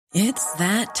It's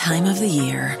that time of the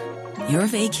year. Your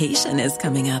vacation is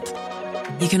coming up.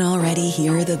 You can already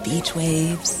hear the beach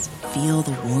waves, feel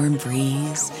the warm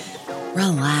breeze,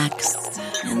 relax,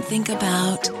 and think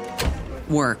about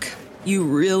work. You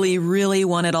really, really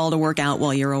want it all to work out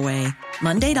while you're away.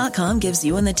 Monday.com gives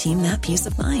you and the team that peace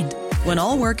of mind. When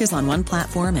all work is on one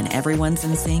platform and everyone's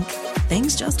in sync,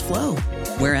 things just flow.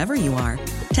 Wherever you are,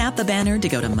 tap the banner to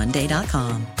go to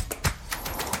Monday.com.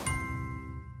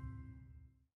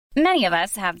 Many of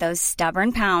us have those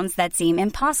stubborn pounds that seem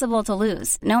impossible to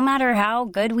lose, no matter how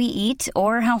good we eat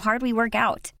or how hard we work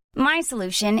out. My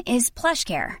solution is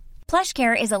PlushCare.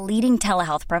 PlushCare is a leading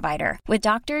telehealth provider with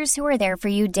doctors who are there for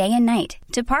you day and night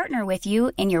to partner with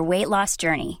you in your weight loss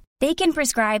journey. They can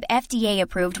prescribe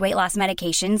FDA-approved weight loss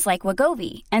medications like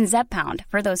Wegovy and Zepbound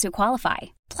for those who qualify.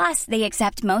 Plus, they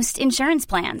accept most insurance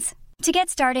plans. To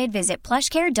get started, visit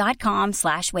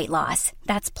plushcare.com/weightloss.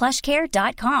 That's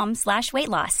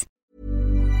plushcare.com/weightloss.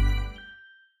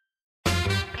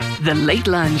 The Late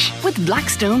Lunch with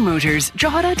Blackstone Motors,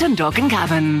 Drogheda, Dundalk and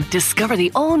Cavan. Discover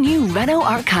the all-new Renault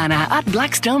Arcana at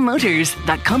Blackstone Motors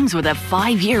that comes with a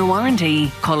 5-year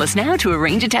warranty. Call us now to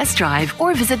arrange a test drive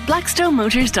or visit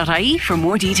blackstonemotors.ie for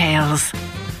more details.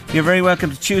 You're very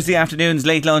welcome to Tuesday afternoon's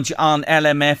Late Lunch on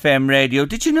LMFM radio.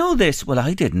 Did you know this? Well,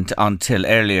 I didn't until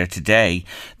earlier today.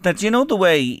 That, you know, the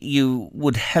way you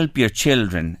would help your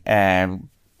children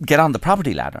get on the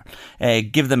property ladder,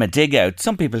 give them a dig out.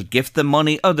 Some people gift them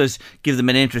money, others give them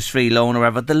an interest-free loan or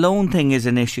whatever. The loan thing is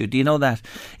an issue. Do you know that?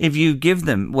 If you give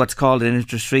them what's called an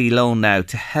interest-free loan now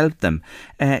to help them,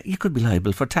 you could be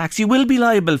liable for tax. You will be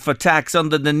liable for tax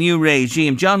under the new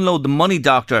regime. John Lowe, the money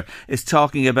doctor, is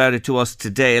talking about it to us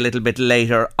today a little bit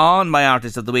later on. My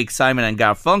Artist of the Week, Simon and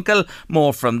Garfunkel.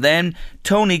 More from them.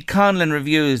 Tony Conlon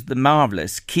reviews the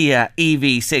marvellous Kia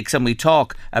EV6, and we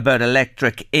talk about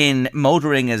electric in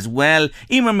motoring as well.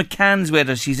 Emer McCann's with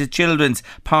us. She's a children's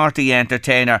party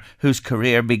entertainer whose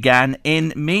career began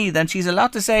in Meath, and she's a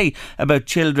lot to say about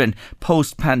children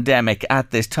post-pandemic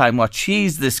at this time, what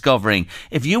she's discovering.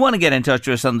 If you want to get in touch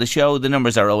with us on the show, the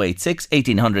numbers are 086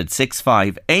 1800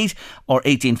 658 or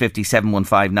 1850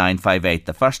 715 958.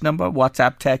 The first number,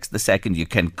 WhatsApp text. The second, you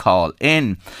can call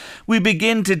in. We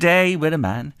begin today with a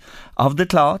man of the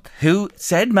cloth who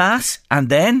said mass and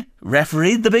then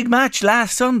refereed the big match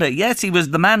last Sunday. Yes, he was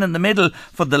the man in the middle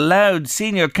for the Louth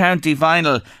senior county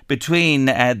final between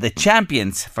the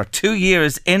champions for 2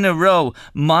 years in a row,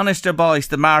 Monaster Boys,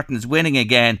 the Martins, winning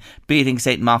again, beating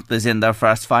St. Machta's in their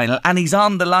first final. And he's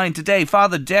on the line today.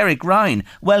 Father Derek Ryan,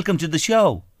 welcome to the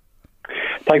show.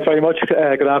 Thanks very much.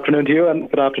 Good afternoon to you, and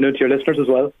good afternoon to your listeners as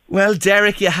well. Well,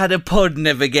 Derek, you had a pudding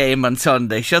of a game on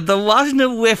Sunday. So there wasn't a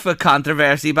whiff of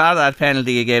controversy bar that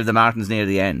penalty you gave the Martins near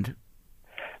the end.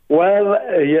 Well,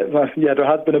 yeah, there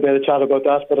has been a bit of chat about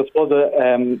that, but I suppose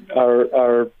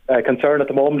our concern at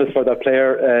the moment is for that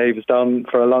player. He was down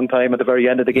for a long time at the very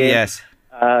end of the game. Yes.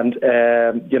 And,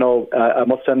 I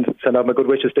must send out my good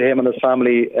wishes to him and his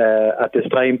family at this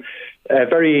time.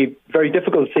 Very, very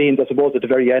difficult scenes, I suppose, at the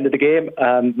very end of the game,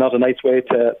 and not a nice way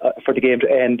for the game to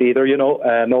end either.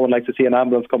 No one likes to see an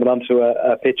ambulance coming onto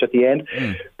a pitch at the end.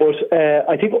 But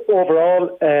I think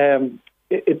overall,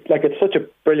 it's such a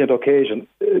brilliant occasion.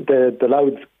 The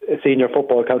Louth senior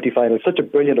football county final, such a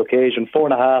brilliant occasion.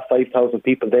 5,000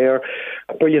 people there.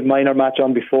 A brilliant minor match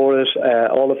on before it.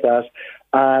 All of that,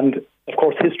 and of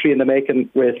course, history in the making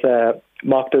with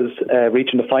Machta's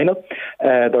reaching the final.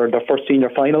 Their first senior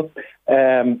final.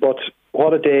 But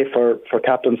what a day for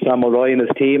Captain Sam Mulroy and his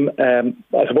team. I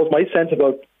suppose my sense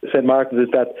about St. Martin's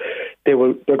is that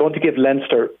they're going to give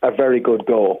Leinster a very good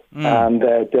go. And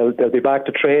they'll be back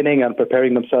to training and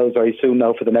preparing themselves very soon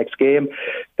now for the next game.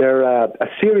 They're a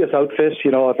serious outfit.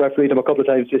 I've refereed them a couple of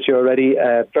times this year already.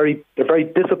 They're very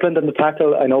disciplined in the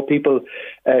tackle. I know people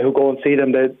who go and see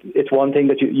them, it's one thing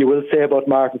that you will say about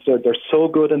Martins. They're so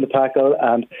good in the tackle,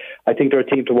 and I think they're a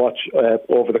team to watch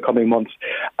over the coming months.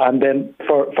 And then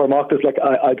for Machta's,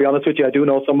 I'll be honest with you, I do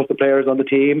know some of the players on the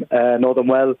team, know them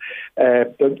well.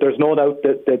 There's no doubt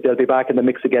that they'll be back in the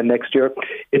mix again next year.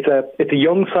 It's a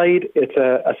young side. It's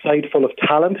a side full of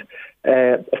talent.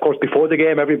 Of course, before the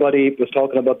game, everybody was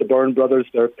talking about the Byrne brothers.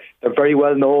 They're very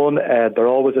well known. They're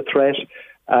always a threat.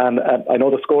 And I know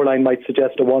the scoreline might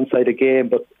suggest a one-sided game,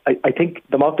 but I think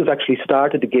the Machtas actually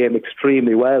started the game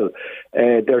extremely well.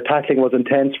 Their tackling was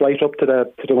intense right up to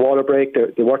the water break.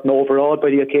 They weren't overawed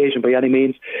by the occasion by any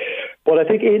means. But I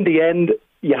think in the end,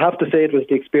 you have to say it was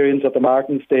the experience of the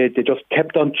Martins. They just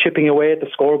kept on chipping away at the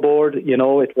scoreboard. You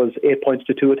know, it was 8 points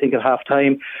to 2, I think, at half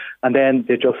time, and then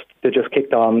they just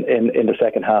kicked on in the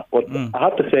second half. But I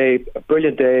have to say, a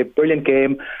brilliant day, brilliant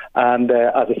game, and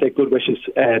as I say, good wishes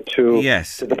to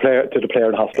the player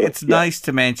in hospital. It's nice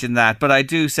to mention that, but I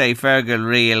do say Fergal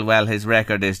Real, well, his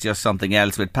record is just something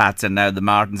else with Pats and now the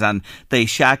Martins, and they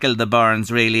shackled the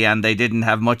Burns really, and they didn't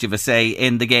have much of a say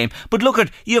in the game. But look,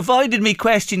 you avoided me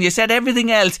question. You said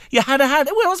everything else. You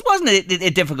wasn't it a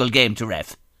difficult game to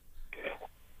ref?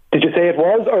 Did you say it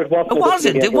was, or it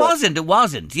wasn't? It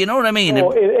wasn't. You know what I mean?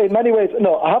 No, in many ways,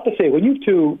 no. I have to say, when you've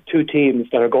two teams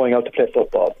that are going out to play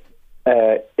football,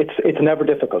 it's never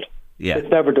difficult. Yeah. It's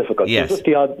never difficult. Yes. There was just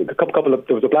the odd,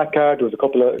 there was a black card, there was a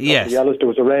couple of yellows, there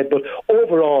was a red, but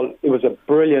overall, it was a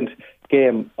brilliant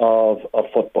game of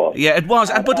football. Yeah, it was.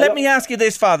 But let me ask you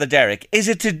this, Father Derek. Is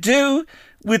it to do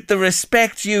with the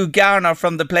respect you garner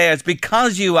from the players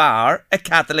because you are a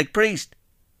Catholic priest?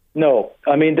 No.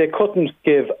 I mean, they couldn't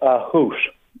give a hoot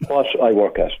what I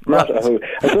work at. Not a hoot.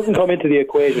 It doesn't come into the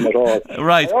equation at all.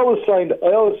 Right. I always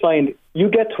find you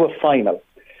get to a final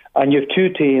and you have two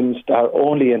teams that are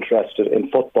only interested in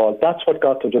football. That's what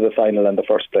got them to the final in the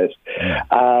first place.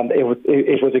 And it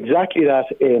was exactly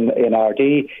that in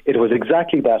RD. It was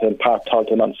exactly that in Park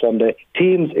Tolton on Sunday.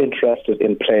 Teams interested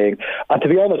in playing. And to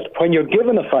be honest, when you're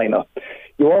given a final,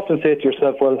 you often say to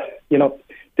yourself, well, you know,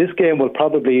 this game will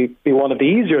probably be one of the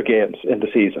easier games in the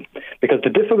season, because the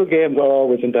difficult games are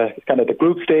always in the kind of the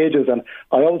group stages, and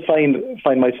I always find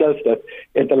myself that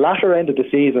in the latter end of the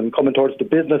season, coming towards the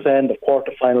business end of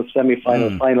quarterfinals,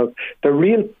 semi-finals, finals,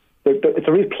 it's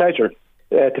a real pleasure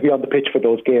to be on the pitch for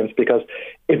those games, because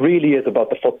it really is about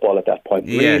the football at that point.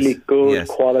 Really good,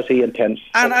 quality, intense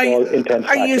football, intense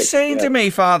are you tactics. saying to me,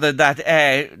 Father, that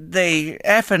they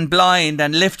effing blind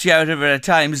and lift you out of it at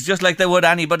times just like they would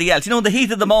anybody else? You know, the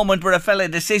heat of the moment where a fella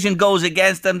decision goes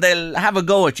against them, they'll have a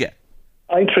go at you.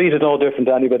 I'm treated no different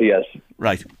to anybody else.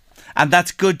 Right. And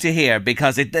that's good to hear,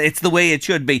 because it's the way it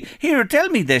should be. Here, tell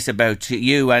me this about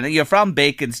you. And you're from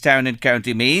Baconstown in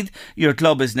County Meath. Your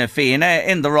club is Na Fianna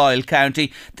in the Royal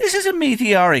County. This is a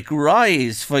meteoric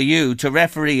rise for you to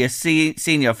referee a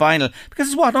senior final,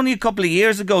 because only a couple of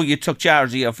years ago you took charge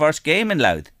of your first game in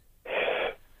Louth.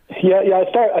 Yeah.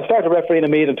 I started refereeing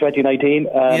in Meath in 2019,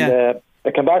 and I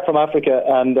came back from Africa,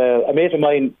 and a mate of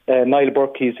mine, Niall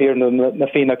Burke, he's here in the Na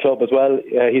Fianna club as well.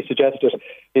 He suggested,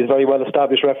 he's a very well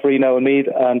established referee now in Meath,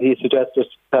 and he suggested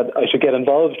that I should get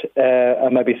involved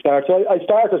and maybe start. So I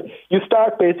started. You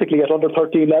start basically at under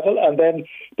 13 level, and then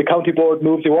the county board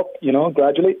moves you up, you know,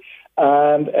 gradually.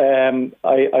 And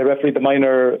I refereed the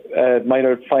minor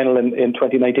final in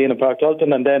 2019 in Park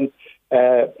Tolton, and then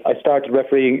I started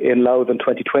refereeing in Louth in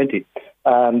 2020.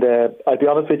 And I'll be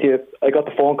honest with you, I got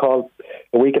the phone call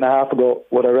a week and a half ago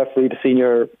when I refereed the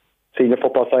senior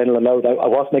football final in Louth. I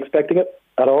wasn't expecting it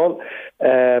at all.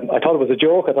 I thought it was a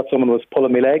joke. I thought someone was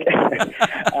pulling my leg.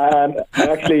 And I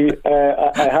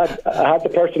had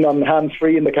the person on hands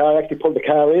free in the car. I actually pulled the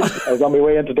car in. I was on my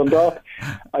way into Dundalk.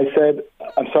 I said,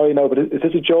 I'm sorry, no, but is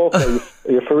this a joke? Are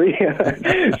you for real?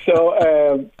 So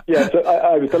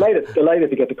I was delighted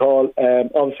to get the call.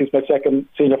 Obviously, it's my second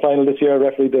senior final this year. I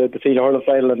refereed the senior hurling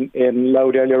final in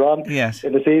Louth earlier on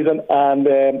in the season, and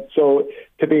so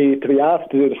to be asked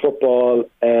to do the football,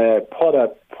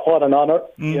 what an honour,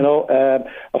 you know.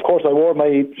 Of course, I wore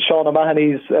my Sean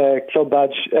O'Mahony's club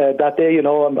badge that day. You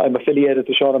know, I'm affiliated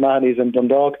to Sean O'Mahony's in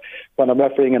Dundalk when I'm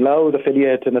refereeing in Louth,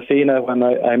 affiliated to Na Fianna when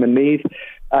I'm in Meath,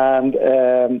 and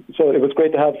so it was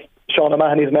great to have Sean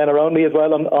O'Mahony's men around me as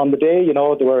well on the day. You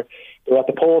know, they were at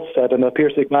the post, and a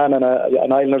Piercic man and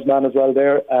an Islanders man as well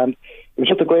there, and it was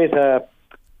just a great.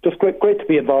 Just great to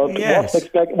be involved.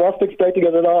 Wasn't expecting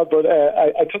it at all, but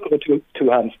I took it with two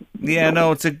hands. Yeah,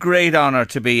 no, it's a great honour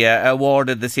to be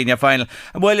awarded the senior final.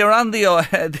 And while you're on the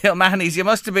O'Mahonys, you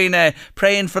must have been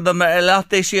praying for them a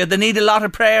lot this year. They need a lot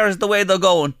of prayers the way they're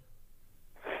going.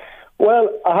 Well,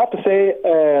 I have to say,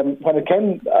 when it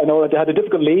came, I know they had a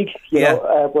difficult league, you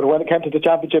know, but when it came to the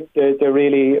championship, they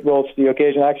really rose to the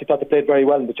occasion. I actually thought they played very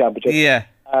well in the championship. Yeah.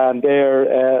 And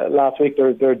last week,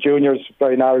 their juniors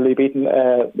very narrowly beaten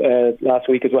last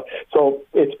week as well. So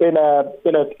it's been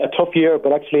a tough year,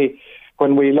 but actually,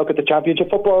 when we look at the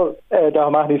championship football, the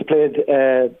O'Mahony's played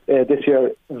this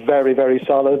year very, very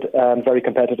solid and very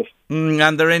competitive.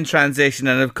 And they're in transition,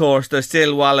 and of course they're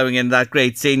still wallowing in that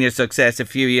great senior success a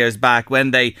few years back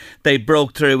when they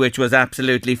broke through, which was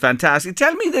absolutely fantastic.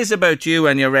 Tell me this about you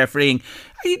and your refereeing.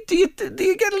 Do you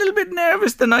get a little bit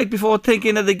nervous the night before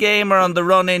thinking of the game or on the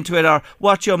run into it, or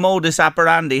what's your modus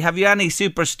operandi? Have you any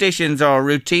superstitions or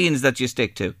routines that you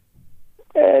stick to?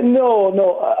 No.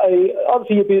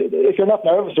 Obviously, if you're not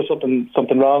nervous, there's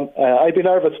something wrong. I'd be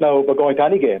nervous now about going to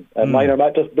any game. Minor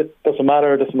match, doesn't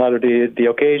matter. Doesn't matter the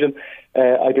occasion.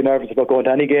 I'd be nervous about going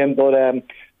to any game. But I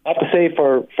have to say,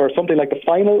 for something like the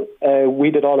final,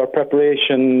 we did all our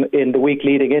preparation in the week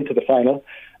leading into the final.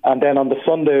 And then on the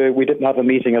Sunday, we didn't have a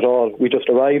meeting at all. We just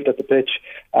arrived at the pitch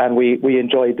and we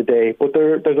enjoyed the day. But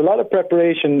there's a lot of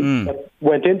preparation that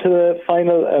went into the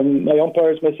final. My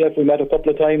umpires, myself, we met a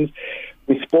couple of times.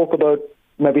 We spoke about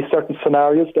maybe certain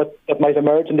scenarios that might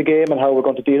emerge in the game and how we're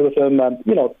going to deal with them. And,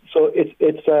 so it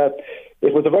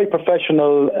was a very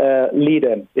professional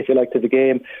lead-in, if you like, to the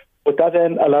game. But that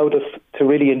then allowed us to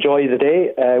really enjoy the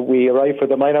day. We arrived for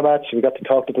the minor match. We got to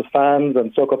talk to the fans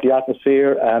and soak up the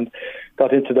atmosphere and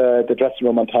got into the dressing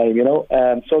room on time,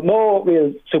 So no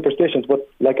real superstitions, but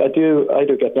like I do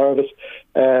get nervous.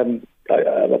 I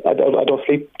don't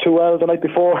sleep too well the night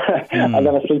before, and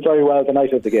then I sleep very well the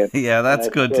night of the game. Yeah, that's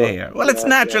good to hear. Well, it's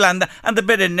natural, and the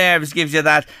bit of nerves gives you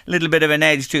that little bit of an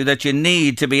edge too that you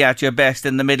need to be at your best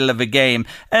in the middle of a game.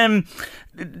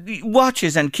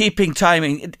 Watches and keeping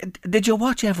timing. Did your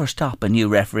watch ever stop a new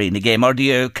referee in the game, or do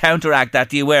you counteract that?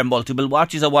 Do you wear multiple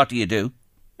watches, or what do you do?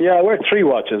 Yeah, I wear 3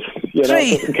 watches, just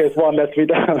in case one lets me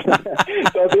down.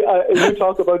 You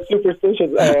talk about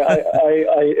superstitions.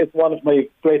 It's one of my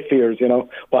great fears,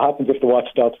 what happens if the watch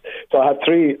stops. So I have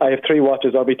 3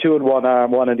 watches. I'll be 2 in one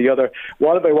arm, 1 in the other.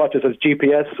 One of my watches has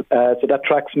GPS, so that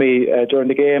tracks me during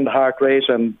the game, the heart rate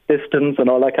and distance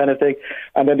and all that kind of thing.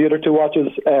 And then the other 2 watches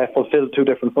fulfill 2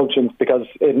 different functions, because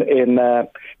in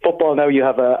football now you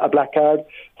have a black card.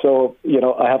 So,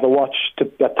 I have a watch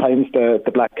that times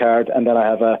the black card, and then I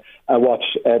have a watch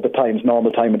that times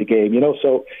normal time of the game,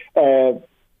 So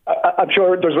I'm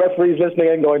sure there's referees listening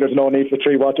and going, there's no need for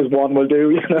 3 watches, 1 will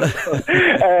do,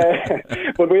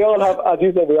 But we all have, as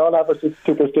you said, a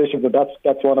superstition, but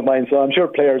that's one of mine. So I'm sure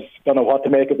players don't know what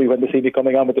to make of me when they see me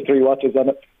coming on with the 3 watches on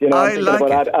it. I like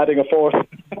about adding a 4th.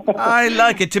 I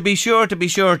like it, to be sure.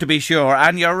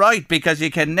 And you're right, because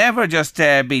you can never just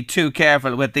be too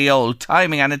careful with the old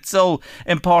timing, and it's so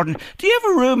important. Do you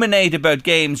ever ruminate about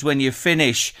games when you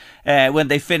finish, when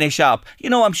they finish up?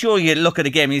 I'm sure you look at a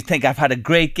game and you think, I've had a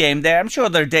great game there. I'm sure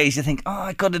there are days you think,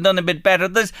 I could have done a bit better.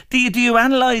 Do you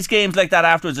analyse games like that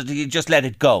afterwards, or do you just let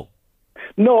it go?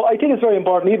 No, I think it's very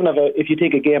important, even if you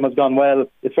think a game has gone well,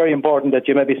 it's very important that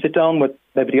you maybe sit down with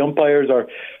maybe the umpires, or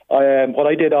what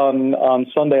I did on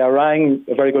Sunday, I rang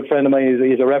a very good friend of mine,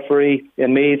 he's a referee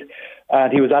in Meath,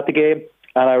 and he was at the game,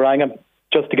 and I rang him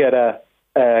just to get a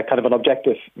kind of an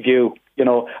objective view.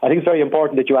 I think it's very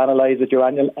important that you analyse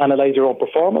your own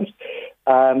performance,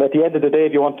 and at the end of the day,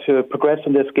 if you want to progress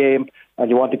in this game and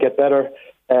you want to get better,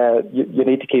 you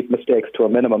need to keep mistakes to a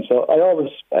minimum. So I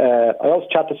always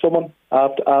chat to someone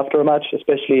after a match,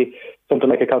 especially something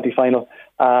like a county final,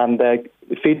 and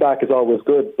feedback is always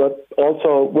good. But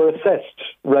also we're assessed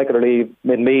regularly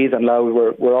in Meath and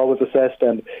Louth. We're always assessed,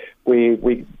 and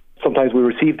we sometimes we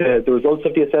receive the results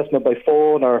of the assessment by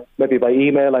phone or maybe by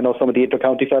email. I know some of the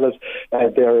inter-county fellas,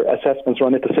 their assessments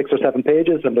run into 6 or 7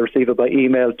 pages, and they receive it by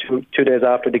email 2 days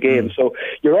after the game. So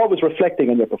you're always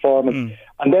reflecting on your performance.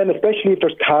 And then especially if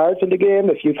there's cards in the game,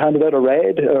 if you've handed out a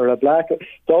red or a black, it's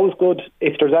always good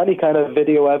if there's any kind of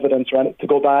video evidence to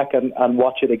go back and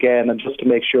watch it again, and just to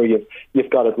make sure you've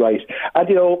got it right. And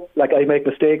like I make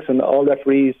mistakes, and all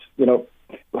referees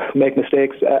make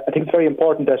mistakes. I think it's very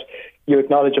important that you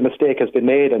acknowledge a mistake has been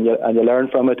made, and you learn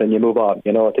from it and you move on.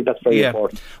 I think that's very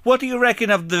important. What do you reckon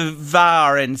of the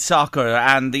VAR in soccer?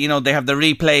 And they have the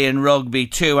replay in rugby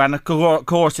too, and of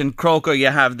course in Croker you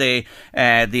have the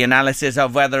analysis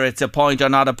of whether it's a point or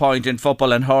not a point in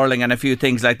football and hurling, and a few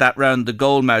things like that round the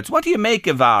goal mouths. What do you make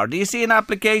of VAR? Do you see an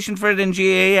application for it in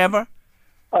GAA ever?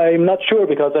 I'm not sure,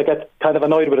 because I get kind of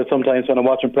annoyed with it sometimes when I'm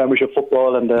watching Premiership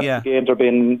football and the games are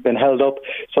being held up.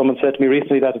 Someone said to me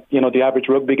recently that the average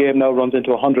rugby game now runs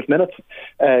into 100 minutes,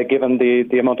 given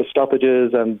the amount of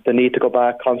stoppages and the need to go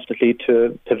back constantly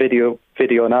to video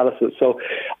analysis. So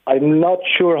I'm not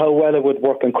sure how well it would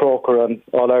work in Croker on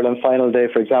All-Ireland final day,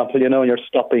 for example. You're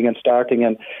stopping and starting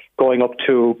and going up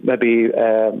to maybe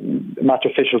match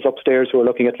officials upstairs who are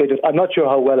looking at videos. I'm not sure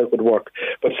how well it would work,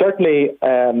 but certainly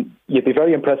you'd be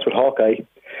very impressed with Hawkeye,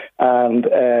 and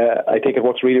I think it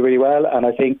works really, really well. And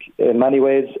I think in many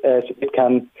ways it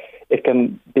can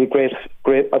be of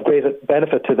great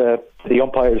benefit to the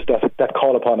umpires that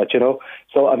call upon it.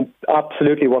 So I'm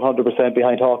absolutely 100%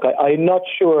 behind Hawkeye. I'm not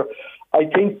sure. I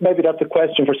think maybe that's a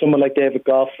question for someone like David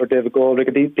Goff or David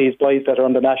Goldrick, these boys that are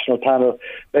on the national panel.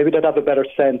 Maybe they'd have a better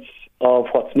sense of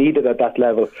what's needed at that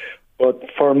level. But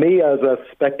for me as a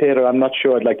spectator, I'm not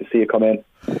sure I'd like to see it come in.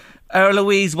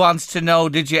 Louise wants to know,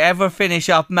 did you ever finish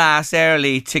up Mass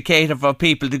early to cater for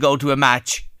people to go to a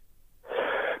match?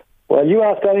 Well, you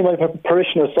ask any of my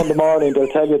parishioners Sunday morning, they'll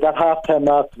tell you that half-time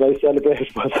Mass that I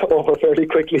celebrated was over fairly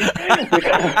quickly.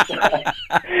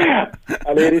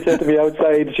 A lady said to me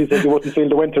outside, she said you wouldn't feel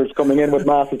the winters coming in with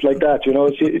Masses like that. You know,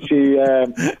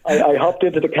 I hopped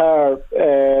into the car,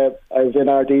 I was in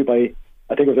RD by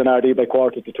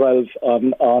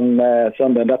 12:15 on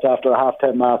Sunday, and that's after a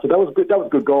half-time Mass. So that was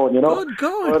good going, you know. Good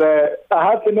going. But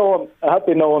I have been known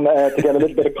to get a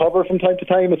little bit of cover from time to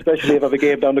time, especially if I have a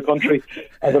game down the country.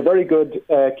 I have a very good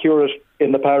curate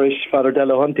in the parish, Father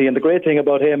Delahunty, and the great thing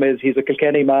about him is he's a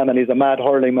Kilkenny man and he's a mad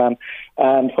hurling man.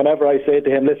 And whenever I say to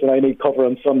him, listen, I need cover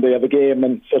on Sunday, I have a game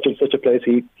in such and such a place,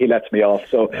 he lets me off.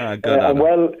 So, and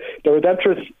well, the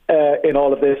Redemptorists in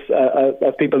all of this,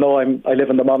 as people know, I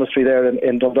live in the monastery there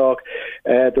in Dundalk.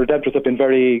 The Redemptorists have been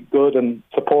very good and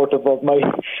supportive of my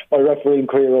refereeing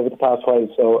career over the past while.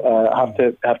 So I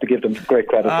have to give them great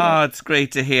credit. It's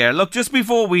great to hear. Look, just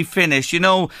before we finish, you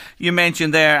know, you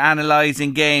mentioned there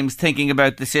analysing games, thinking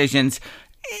about decisions.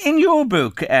 In your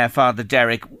book, Father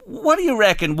Derek, what do you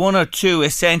reckon one or two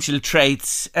essential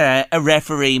traits a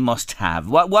referee must have?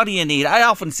 What do you need? I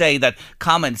often say that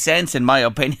common sense, in my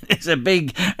opinion, is a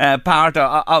big part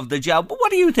of the job. But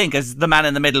what do you think as the man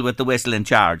in the middle with the whistle in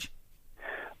charge?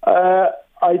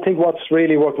 I think what's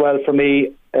really worked well for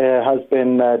me has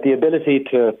been the ability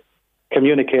to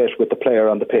communicate with the player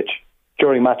on the pitch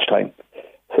during match time.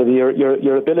 So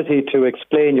your ability to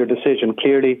explain your decision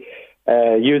clearly,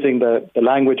 using the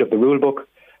language of the rule book,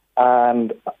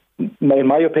 and in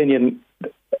my opinion,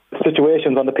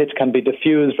 situations on the pitch can be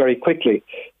diffused very quickly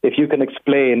if you can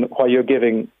explain why you're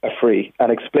giving a free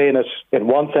and explain it in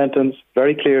one sentence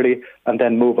very clearly and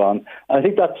then move on. And I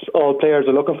think that's all players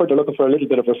are looking for. They're looking for a little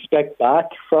bit of respect back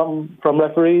from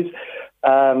referees,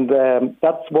 and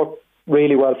that's worked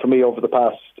really well for me over the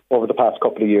past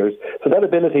couple of years. So that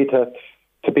ability to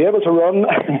be able to run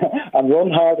and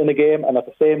run hard in a game, and at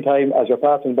the same time, as you're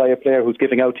passing by a player who's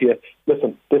giving out to you,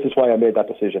 listen, this is why I made that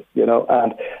decision, you know.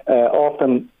 And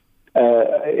often,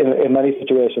 in many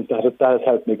situations, that has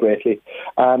helped me greatly.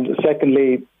 And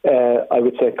secondly, I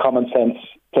would say common sense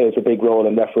plays a big role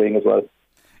in refereeing as well.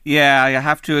 Yeah, I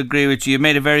have to agree with you. You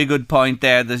made a very good point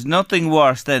there. There's nothing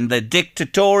worse than the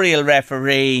dictatorial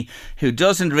referee who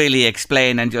doesn't really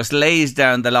explain and just lays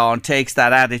down the law and takes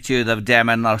that attitude of them.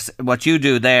 And what you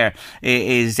do there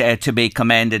is to be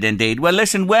commended indeed. Well,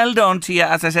 listen, well done to you.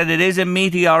 As I said, it is a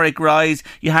meteoric rise.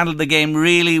 You handled the game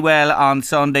really well on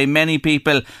Sunday. Many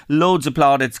people, loads of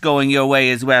plaudits going your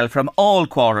way as well from all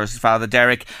quarters, Father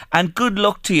Derek. And good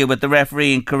luck to you with the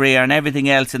refereeing career and everything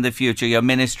else in the future, your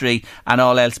ministry and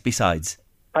all else besides.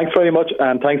 Thanks very much,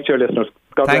 and thanks to your listeners.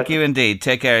 God bless. Thank you indeed.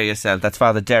 Take care of yourself. That's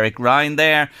Father Derek Ryan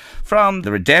there from the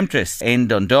Redemptorists in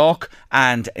Dundalk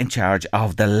and in charge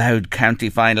of the Louth County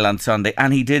final on Sunday.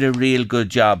 And he did a real good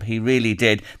job. He really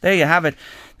did. There you have it.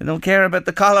 They don't care about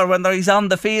the collar when he's on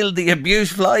the field. The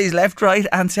abuse flies left, right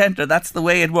and centre. That's the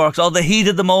way it works. Oh, the heat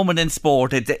of the moment in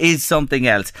sport. It is something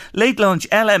else. Late Lunch,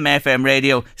 LMFM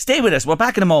Radio. Stay with us. We're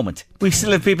back in a moment. We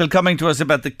still have people coming to us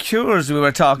about the cures we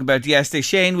were talking about yesterday.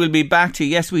 Shane, we'll be back to you.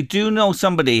 Yes, we do know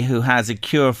somebody who has a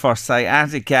cure for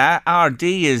sciatica. RD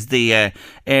is the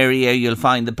area you'll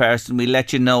find the person. We'll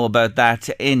let you know about that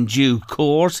in due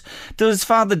course. Does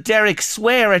Father Derek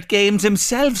swear at games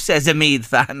himself, says a Meath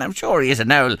fan? I'm sure he is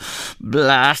an owl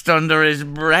blast under his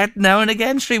breath now and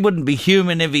again. Sure, he wouldn't be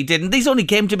human if he didn't. These only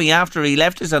came to me after he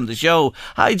left us on the show.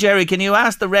 Hi Jerry, can you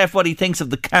ask the ref what he thinks of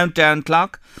the countdown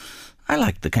clock? I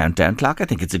like the countdown clock. I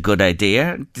think it's a good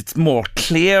idea. It's more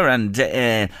clear and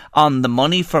on the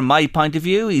money from my point of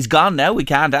view. He's gone now. We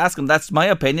can't ask him. That's my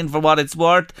opinion for what it's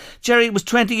worth. Jerry, it was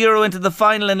 €20 into the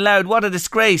final in Louth. What a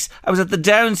disgrace. I was at the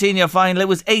Down Senior final. It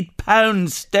was £8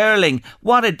 sterling.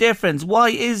 What a difference. Why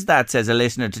is that, says a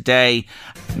listener today.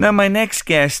 Now, my next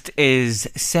guest is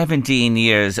 17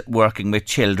 years working with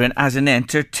children as an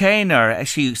entertainer.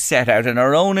 She set out on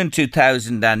her own in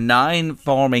 2009,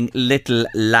 forming Little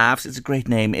Laughs. It's a great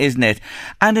name, isn't it?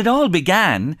 And it all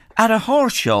began at a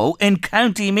horse show in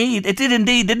County Meath. It did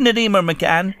indeed, didn't it, Emer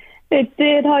McCann? It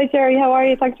did. Hi Jerry, how are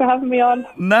you? Thanks for having me on.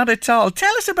 Not at all.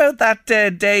 Tell us about that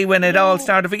day when it all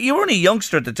started. You were only a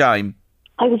youngster at the time.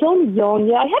 I was only young,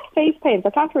 yeah. I had face pains.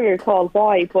 I can't really recall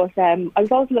why, but I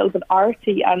was always a little bit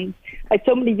arty, and I had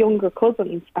so many younger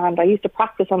cousins, and I used to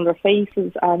practice on their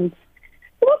faces, and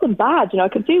it wasn't bad, you know. I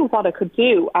could do what I could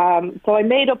do. So I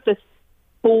made up this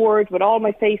board with all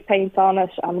my face paints on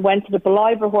it and went to the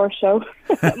Beliver horse show.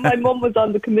 My mum was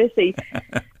on the committee,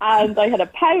 and I had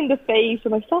 £1 of face,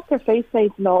 and I sat there face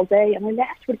painting all day, and I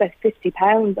left with about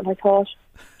 £50, and I thought,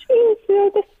 geez,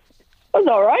 you know, was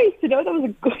all right. You know, that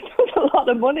was that was a lot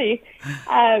of money.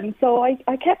 So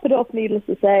I kept it up, needless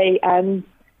to say, and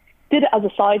did it as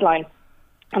a sideline.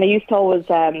 And I used to always,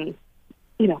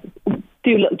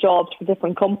 do little jobs for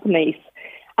different companies.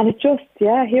 And it just,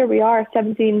 here we are,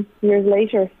 17 years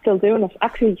later, still doing it.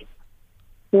 Actually,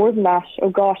 more than that. Oh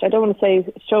gosh, I don't want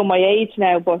to show my age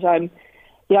now, but I'm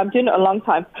doing it a long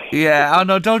time. Yeah, oh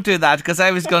no, don't do that, because I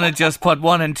was going to just put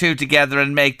 1 and 2 together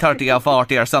and make 30 or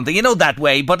 40 or something. You know, that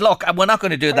way. But look, we're not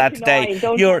going to do that today.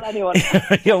 Don't tell anyone.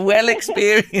 You're well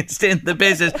experienced in the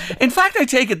business. In fact, I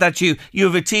take it that you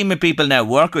have a team of people now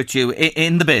work with you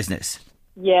in the business.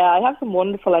 Yeah, I have some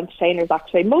wonderful entertainers,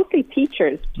 actually. Mostly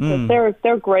teachers. Because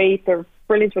they're great. They're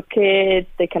brilliant with kids.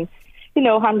 They can,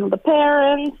 handle the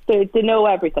parents. They know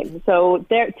everything. So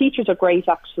their teachers are great,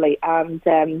 actually. And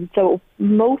so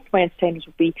most of my entertainers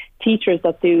would be teachers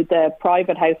that do the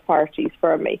private house parties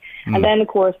for me. And then, of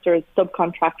course, there's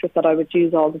subcontractors that I would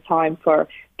use all the time for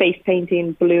face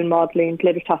painting, balloon modelling,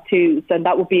 glitter tattoos. And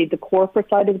that would be the corporate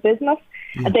side of the business.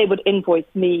 And they would invoice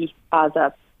me as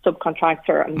a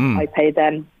subcontractor, and I pay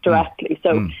them directly.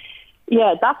 So,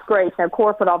 yeah, that's great. Now,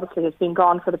 corporate obviously has been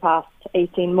gone for the past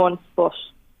 18 months, but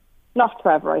not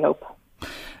forever, I hope.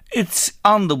 It's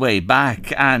on the way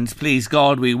back, and please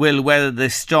God, we will weather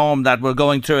this storm that we're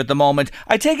going through at the moment.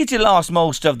 I take it you lost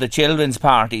most of the children's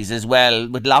parties as well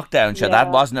with lockdown, so that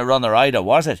wasn't a runner either,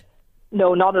 was it?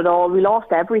 No, not at all. We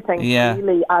lost everything,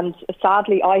 really. And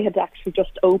sadly, I had actually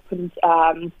just opened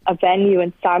a venue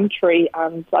in Santry,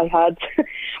 and I had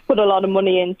put a lot of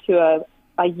money into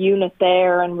a unit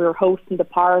there, and we were hosting the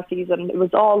parties, and it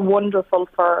was all wonderful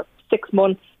for 6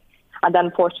 months. And then,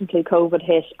 unfortunately, COVID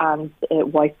hit, and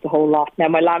it wiped the whole lot. Now,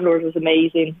 my landlord was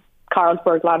amazing.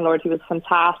 Carlsberg landlord, he was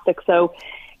fantastic. So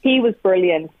he was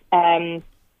brilliant.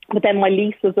 But then my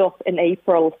lease was up in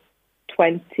April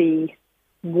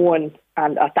 21.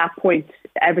 And at that point,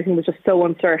 everything was just so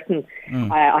uncertain.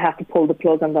 I had to pull the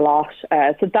plug on the lot.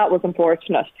 So that was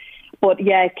unfortunate. But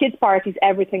yeah, kids' parties,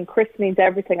 everything, christenings,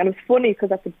 everything. And it was funny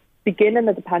because at the beginning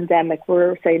of the pandemic, we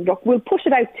were saying, look, we'll push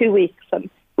it out 2 weeks and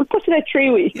we'll push it out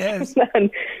 3 weeks. Yes. And then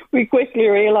we quickly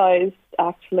realised,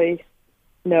 actually,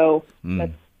 no,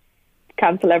 let's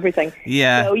cancel everything.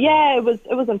 Yeah. So yeah, it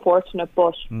was unfortunate,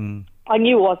 but I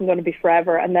knew it wasn't going to be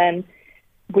forever. And then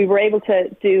we were able to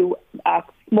do a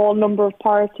small number of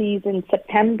parties in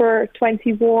September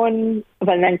 21,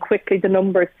 and then quickly the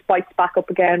numbers spiked back up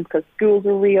again because schools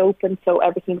were reopened, so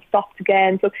everything was stopped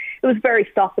again. So it was very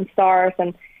stop and start,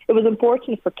 and it was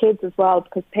unfortunate for kids as well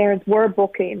because parents were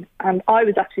booking, and I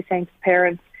was actually saying to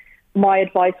parents, my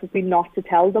advice would be not to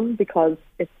tell them because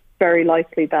it's very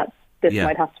likely that this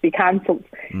might have to be cancelled.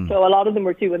 So a lot of them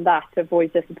were doing that to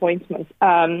avoid disappointment.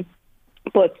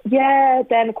 But yeah,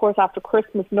 then of course after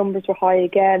Christmas numbers were high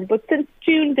again. But since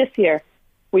June this year,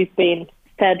 we've been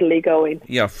steadily going.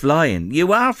 You're flying.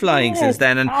 You are flying since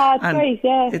then. And it's great,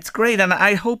 yeah. It's great, and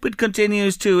I hope it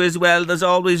continues to as well. There's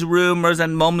always rumours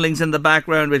and mumblings in the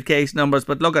background with case numbers,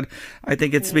 but look, I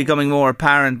think it's becoming more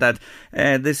apparent that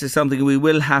this is something we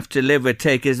will have to live with.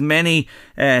 Take as many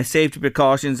safety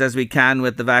precautions as we can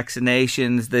with the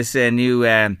vaccinations, this new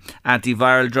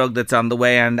antiviral drug that's on the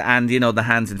way, and the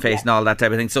hands and face and all that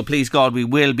type of thing. So please God, we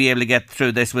will be able to get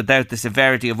through this without the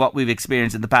severity of what we've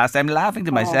experienced in the past. I'm laughing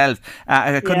to myself.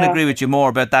 I couldn't agree with you more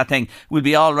about that thing. We'll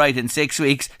be all right in 6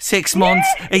 weeks, 6 months,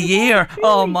 a year.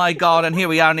 Oh my God. And here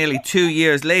we are nearly 2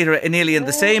 years later, nearly in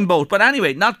the same boat. But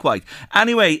anyway, not quite.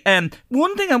 Anyway,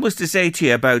 one thing I was to say to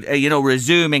you about,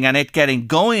 resuming and it getting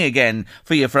going again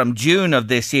for you from June of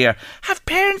this year. Have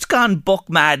parents gone buck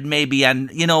mad maybe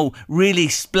and, really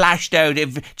splashed out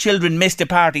if children missed a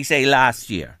party, say, last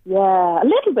year? Yeah, a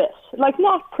little bit. Like,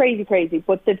 not crazy,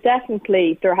 but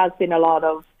there has been a lot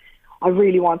of, I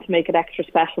really want to make it extra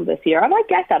special this year. And I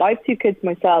get that. I have 2 kids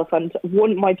myself, and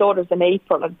my daughter's in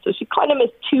April, and so she kind of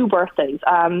missed 2 birthdays.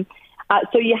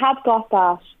 So you have got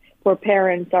that where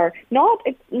parents are not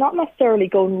necessarily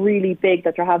going really big,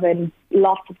 that they're having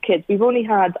lots of kids. We've only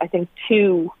had, I think,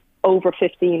 2 over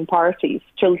 15 parties,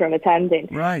 children attending.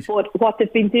 Right. But what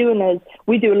they've been doing is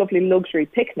we do a lovely luxury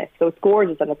picnic, so it's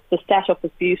gorgeous, and the setup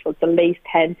is beautiful. It's a lace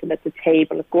tent and it's a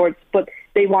table, it's gorgeous. But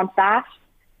they want that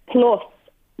plus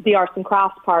the arts and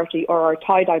crafts party or our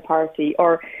tie-dye party.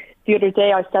 Or the other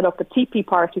day I set up a teepee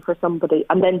party for somebody,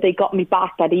 and then they got me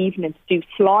back that evening to do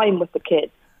slime with the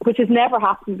kids, which has never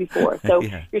happened before. So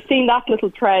you're seeing that little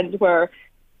trend where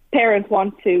parents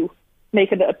want to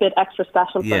make it a bit extra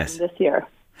special for them this year.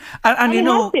 And it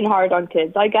has been hard on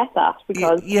kids. I get that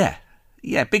because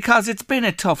Yeah, because it's been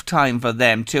a tough time for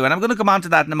them too. And I'm going to come on to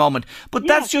that in a moment. But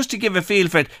that's just to give a feel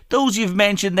for it. Those you've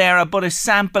mentioned there are but a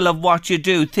sample of what you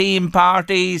do. Theme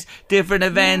parties, different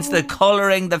events, the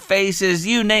colouring, the faces,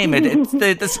 you name it. It's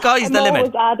the sky's the limit.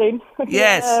 I'm always adding.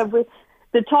 Yes.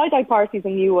 The tie-dye party's a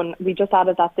new one. We just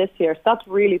added that this year. So that's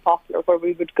really popular, where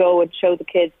we would go and show the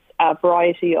kids a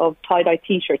variety of tie-dye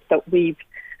T-shirts that we've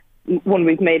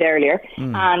made earlier,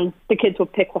 and the kids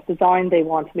would pick what design they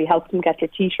want, and we help them get their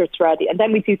T-shirts ready, and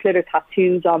then we do glitter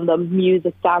tattoos on them,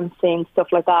 music, dancing, stuff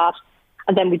like that,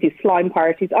 and then we do slime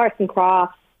parties, arts and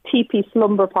crafts, teepee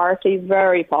slumber parties,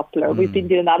 very popular. We've been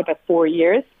doing that about 4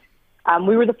 years.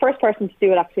 We were the first person to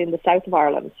do it actually in the south of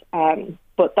Ireland,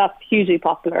 but that's hugely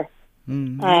popular.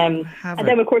 And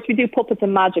then of course we do puppets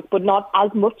and magic, but not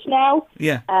as much now.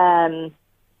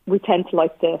 We tend to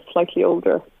like the slightly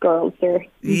older girls there.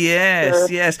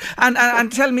 Yes.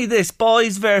 And tell me this,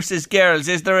 boys versus girls,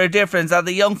 is there a difference? Are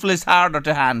the young fellas harder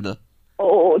to handle?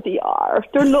 Oh, they are.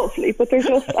 They're lovely, but they're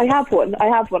just, I have one.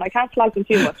 I can't flag them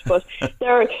too much, but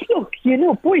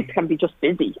boys can be just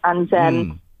busy, and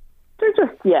they're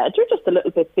just a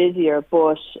little bit busier,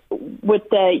 but with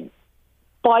the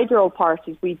 5-year-old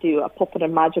parties, we do a puppet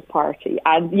and magic party,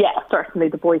 and certainly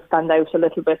the boys stand out a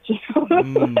little bit,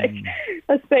 like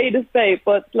a spade,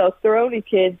 but look, they're only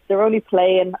kids, they're only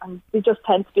playing, and they just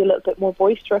tend to be a little bit more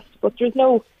boisterous, but there's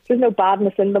no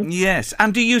badness in them. Yes,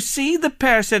 and do you see the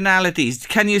personalities?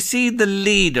 Can you see the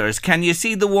leaders? Can you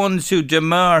see the ones who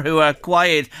demur, who are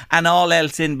quiet, and all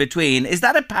else in between? Is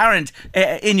that apparent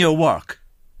in your work?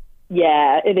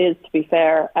 Yeah, it is, to be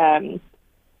fair.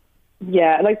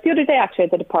 Like the other day actually I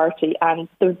did a party, and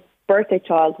the birthday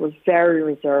child was very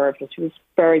reserved and she was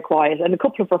very quiet, and a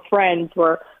couple of her friends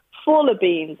were full of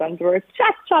beans and were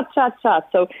chat.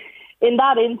 So in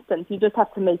that instance you just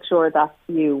have to make sure that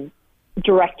you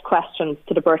direct questions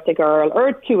to the birthday girl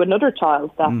or to another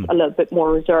child that's a little bit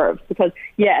more reserved, because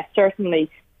certainly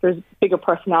there's bigger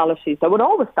personalities that would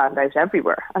always stand out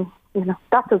everywhere, and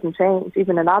that doesn't change.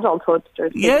 Even in adulthood,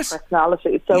 there's bigger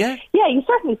personalities. So you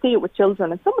certainly see it with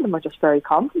children, and some of them are just very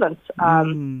confident.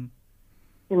 So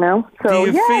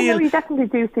you definitely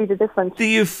do see the difference. Do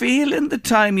you feel in the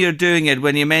time you're doing it,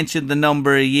 when you mentioned the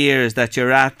number of years that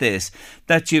you're at this,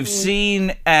 that you've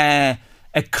seen a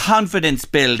confidence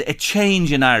build, a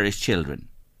change in Irish children?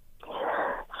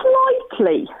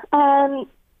 Slightly.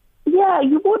 Yeah,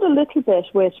 you would a little bit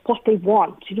with what they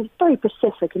want. It's very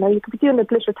specific. You could be doing a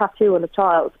glitter tattoo on a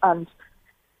child, and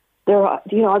I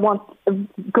want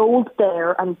gold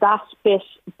there and that bit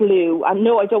blue, and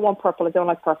no, I don't want purple. I don't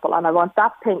like purple, and I want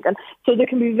that pink. And so they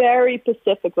can be very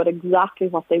specific with exactly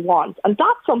what they want, and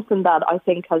that's something that I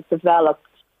think has developed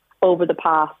over the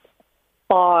past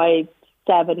 5-7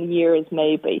 years,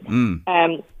 maybe.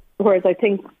 Whereas I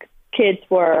think kids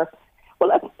were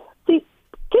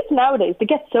kids nowadays, they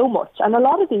get so much, and a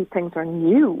lot of these things are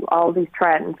new, all these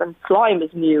trends, and slime is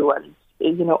new, and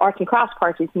art and crafts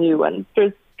parties new, and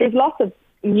there's lots of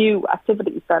new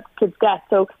activities that kids get,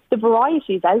 so the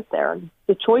variety is out there and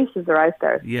the choices are out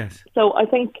there. Yes. So I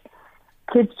think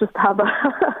kids just have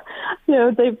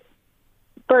they've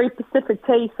very specific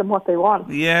taste in what they want.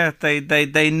 Yeah,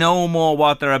 they know more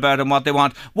what they're about and what they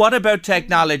want. What about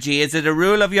technology? Is it a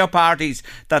rule of your parties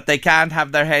that they can't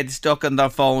have their heads stuck in their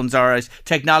phones, or is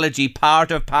technology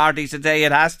part of parties today?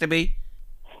 It has to be?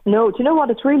 No, do you know what?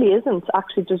 It really isn't.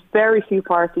 Actually, there's very few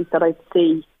parties that I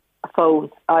see a phone.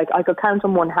 I could count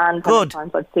on one hand how many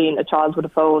times I've seen a child with a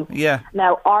phone. Yeah.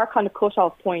 Now, our kind of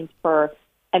cut-off point for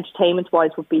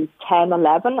entertainment-wise would be 10,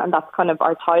 11, and that's kind of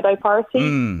our tie-dye party.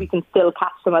 We can still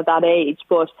catch them at that age,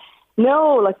 but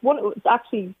no,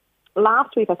 actually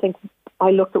last week I think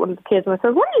I looked at one of the kids and I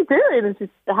said, "What are you doing?" And she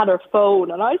had her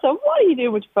phone, and I said, "What are you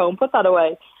doing with your phone? Put that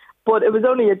away." But it was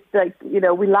only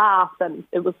we laughed and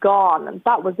it was gone, and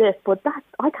that was it. But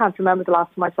I can't remember the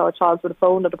last time I saw a child with a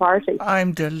phone at a party.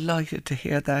 I'm delighted to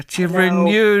hear that. You've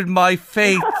renewed my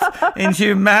faith in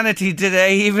humanity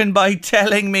today, even by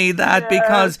telling me that,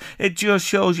 because it just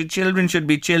shows you children should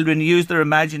be children, use their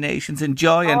imaginations,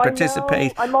 enjoy and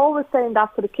participate. I'm always saying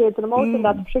that to the kids, and I'm always saying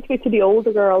that particularly to the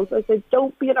older girls. I say,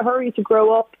 don't be in a hurry to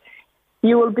grow up.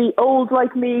 You will be old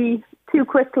like me too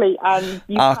quickly, and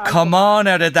come on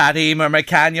out of that, Emer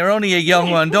McCann. You're only a young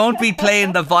one. Don't be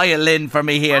playing the violin for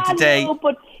me here today.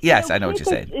 Yes, I know what you're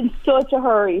saying. In such a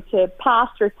hurry to pass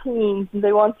their teens, and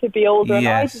they want to be older. And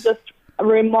I just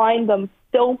remind them,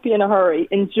 don't be in a hurry.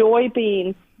 Enjoy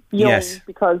being young,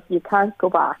 because you can't go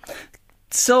back.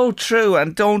 So true,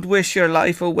 and don't wish your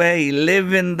life away.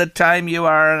 Live in the time you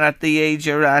are and at the age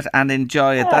you're at and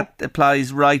enjoy it. That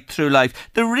applies right through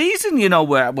life. The reason,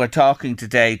 we're talking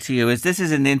today to you is this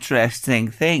is an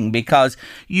interesting thing because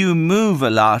you move a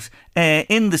lot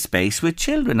in the space with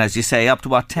children, as you say, up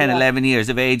to 10, 11 years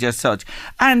of age as such.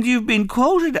 And you've been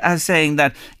quoted as saying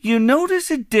that you notice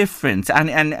a difference,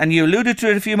 and you alluded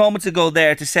to it a few moments ago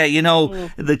there to say,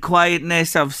 the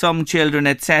quietness of some children,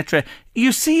 etc.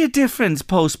 You see a difference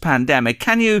post-pandemic.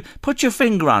 Can you put your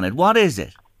finger on it? What is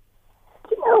it?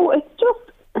 It's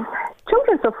just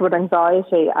children suffer with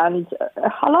anxiety, and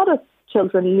a lot of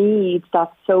children need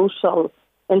that social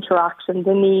interaction.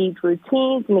 They need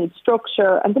routines, they need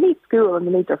structure, and they need school, and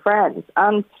they need their friends.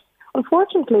 And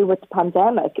unfortunately, with the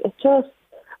pandemic, it's just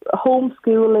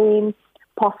homeschooling,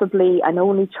 possibly an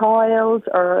only child,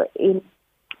 or in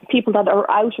people that are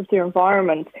out of their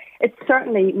environment. It's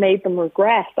certainly made them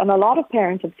regress. And a lot of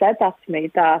parents have said that to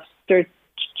me, that their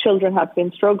children have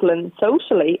been struggling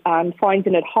socially and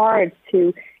finding it hard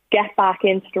to get back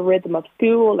into the rhythm of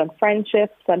school and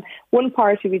friendships. And one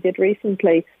party we did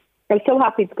recently, I was so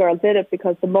happy the girl did it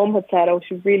because the mum had said,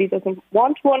 she really doesn't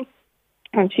want one.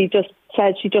 And she just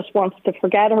said she just wants to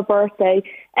forget her birthday.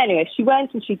 Anyway, she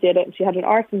went and she did it. And she had an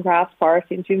arts and crafts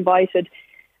party, and she invited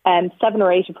 7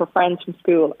 or 8 of her friends from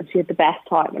school, and she had the best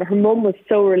time. And her mum was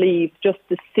so relieved just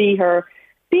to see her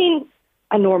being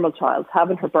a normal child,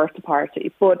 having her birthday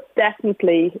party. But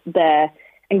definitely the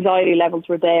anxiety levels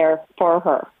were there for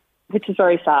her, which is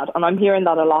very sad. And I'm hearing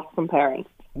that a lot from parents.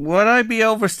 Would I be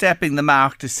overstepping the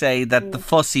mark to say that the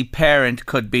fussy parent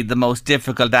could be the most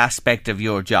difficult aspect of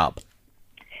your job?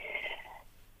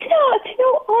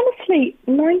 Honestly,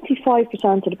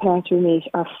 95% of the parents we meet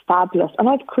are fabulous, and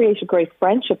I've created great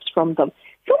friendships from them.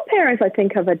 Some parents, I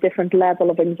think, have a different level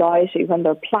of anxiety when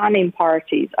they're planning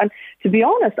parties. And to be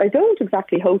honest, I don't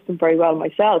exactly host them very well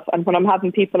myself. And when I'm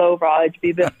having people over, I'd be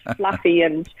a bit flappy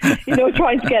and,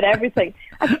 trying to get everything.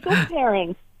 And some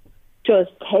parents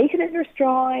just take it in their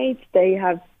stride. They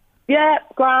have,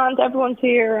 grand, everyone's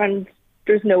here and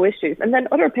there's no issues. And then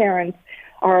other parents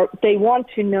they want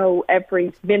to know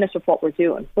every minute of what we're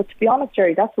doing. But to be honest,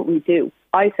 Jerry, that's what we do.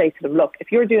 I say to them, look,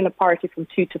 if you're doing a party from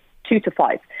 2 to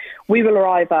 5, we will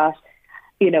arrive at,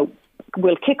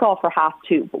 we'll kick off for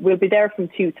 2:30, but we'll be there from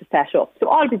 2 to set up. So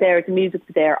I'll be there, the music will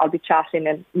be there, I'll be chatting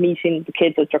and meeting the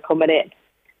kids as they're coming in.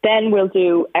 Then we'll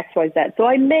do X, Y, Z. So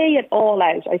I lay it all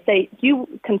out. I say, you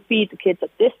can feed the kids at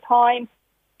this time.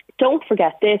 Don't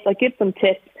forget this. I give them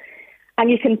tips. And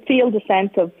you can feel the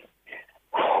sense of,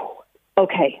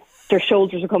 okay, their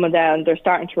shoulders are coming down, they're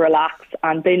starting to relax,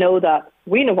 and they know that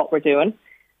we know what we're doing,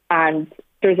 and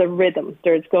there's a rhythm.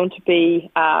 There's going to be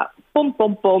a bum,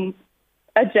 bum, bum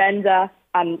agenda,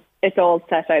 and it's all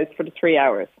set out for the 3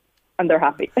 hours, and they're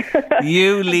happy.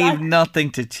 You leave nothing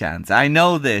to chance. I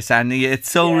know this, and it's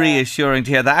so reassuring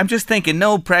to hear that. I'm just thinking,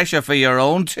 no pressure for your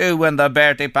own too when the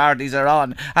birthday parties are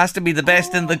on. Has to be the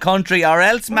best in the country, or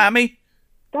else, mammy.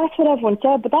 That's what everyone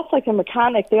said, but that's like a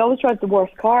mechanic. They always drive the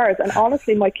worst cars. And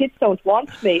honestly, my kids don't want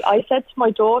me. I said to my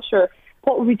daughter,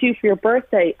 what would we do for your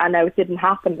birthday? And now it didn't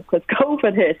happen because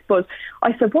COVID hit. But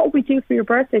I said, what would we do for your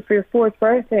birthday, for your 4th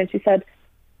birthday? And she said,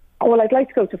 I'd like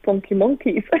to go to Funky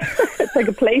Monkeys. It's like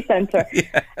a play centre.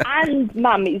 And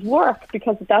Mammy's work,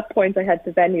 because at that point I had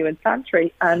the venue in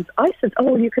Santry. And I said,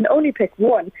 you can only pick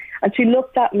one. And she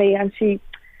looked at me and she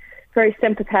very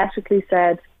sympathetically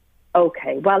said,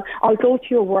 okay, well, I'll go to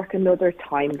your work another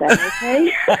time then, okay?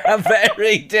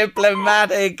 Very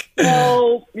diplomatic.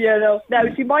 So, now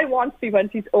she might want me when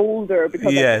she's older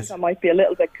because I think I might be a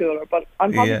little bit cooler, but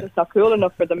I'm probably just not cool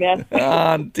enough for them yet.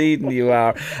 Indeed you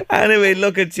are. Anyway,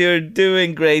 look at you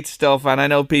doing great stuff, and I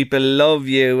know people love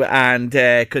you, and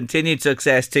continued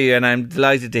success to you, and I'm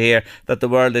delighted to hear that the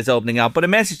world is opening up. But a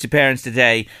message to parents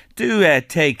today, do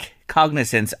take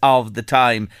cognizance of the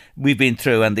time we've been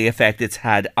through and the effect it's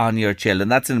had on your children.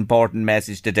 That's an important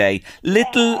message today.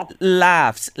 Little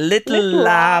laughs,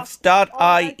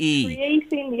 littlelaughs.ie.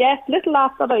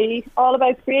 littlelaughs.ie. All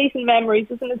about creating memories,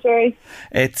 isn't it, Jerry?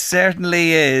 It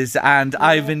certainly is, and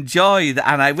I've enjoyed,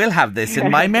 and I will have this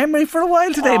in my memory for a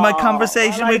while today, my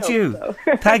conversation with you. So.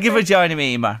 Thank you for joining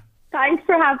me, Emer. Thanks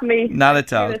for having me. Not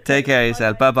at all. Take care of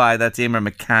yourself. Bye-bye. That's Emer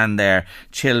McCann there,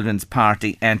 children's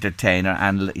party entertainer.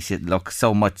 And look,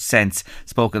 so much sense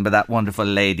spoken by that wonderful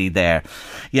lady there.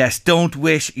 Yes, don't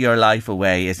wish your life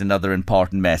away is another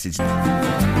important message.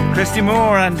 Christy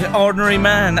Moore and Ordinary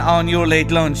Man on your late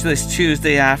lunch this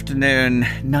Tuesday afternoon,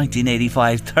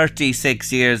 1985,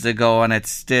 36 years ago, and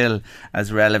it's still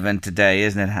as relevant today,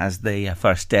 isn't it, as the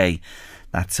first day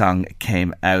that song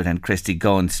came out, and Christy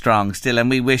going strong still, and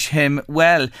we wish him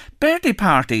well. Birthday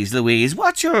parties, Louise,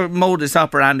 what's your modus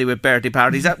operandi with birthday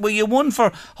parties? Were you one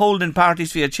for holding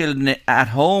parties for your children at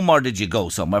home, or did you go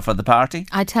somewhere for the party?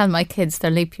 I tell my kids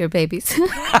they're leap year babies.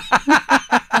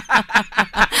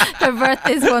 Their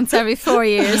birthdays once every 4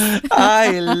 years.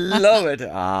 I love it.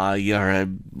 Ah, you're a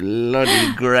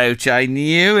bloody grouch. I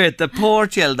knew it. The poor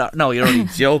children. No, you're only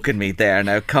joking me there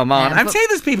now. Come on. I'm saying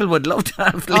there's people would love to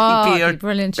have leap year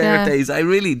birthdays. I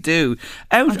really do.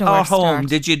 Out or home,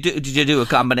 did you do a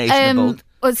combination of both?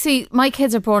 Well, see, my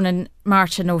kids are born in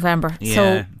March and November. Yeah.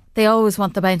 So they always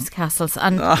want the bounce castles,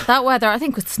 and that weather, I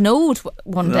think it snowed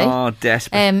one day. Oh,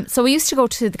 desperate. So we used to go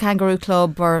to the Kangaroo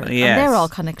Club, and they're all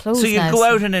kind of closed now. So you'd go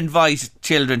out and invite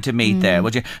children to meet there,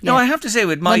 would you? No, I have to say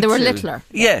with my when they were two, littler.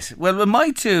 Yes, well with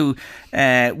my two,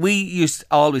 we used to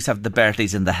always have the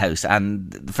birthdays in the house,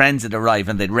 and the friends would arrive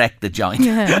and they'd wreck the joint.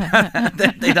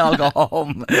 They'd all go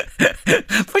home.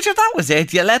 But that was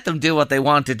it. You let them do what they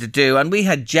wanted to do, and we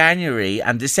had January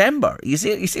and December. You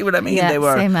see what I mean? Yeah, they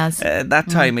were same as that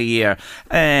time of year,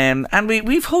 and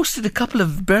we've hosted a couple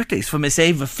of birthdays for Miss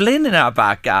Ava Flynn in our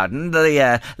back garden.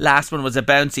 The last one was a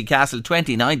bouncy castle,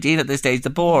 2019 at this stage.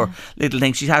 The poor little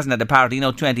thing, she hasn't had a party,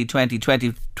 2020,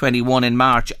 2021 in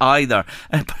March either.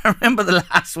 I remember the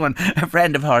last one, a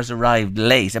friend of hers arrived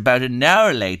late, about an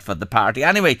hour late for the party.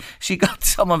 Anyway, she got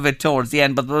some of it towards the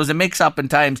end, but there was a mix-up in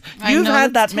times. You've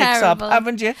had that mix-up,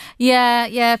 haven't you?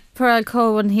 Yeah. Pearl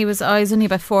Cohen, I was only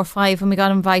about 4 or 5 when we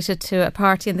got invited to a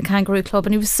party in the Kangaroo Club,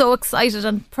 and he was so excited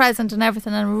and present and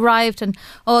everything, and arrived and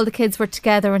all the kids were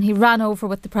together, and he ran over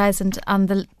with the present, and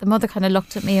the mother kind of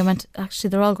looked at me and went, actually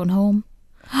they're all going home.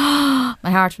 My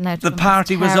heart went out. The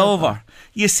party was over.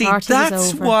 You see,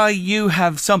 that's why you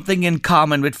have something in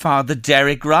common with Father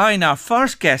Derek Ryan, our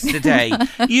first guest today.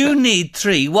 You need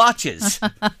 3 watches.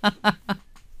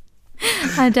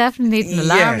 I definitely need an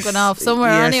alarm going off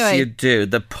somewhere anyway. Yes, you do.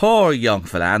 The poor young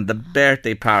fella and the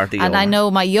birthday party. And I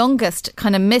know my youngest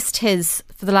kind of missed his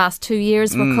for the last 2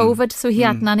 years with COVID, so he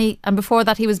hadn't any, and before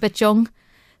that he was a bit young.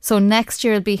 So next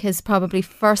year will be his probably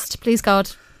first, please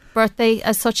God, birthday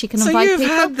as such. He can invite people. So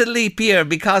you've had the leap year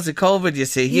because of COVID, you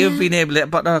see. You've been able to,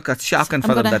 but it's shocking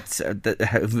for them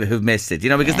who've missed it,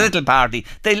 because the little party,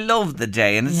 they love the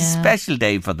day, and it's a special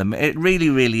day for them. It really,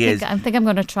 really is. I think I'm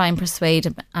going to try and persuade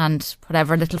him and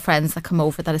whatever little friends that come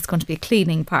over that it's going to be a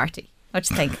cleaning party. What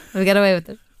do you think? Will we get away with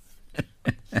it?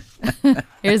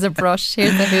 Here's a brush,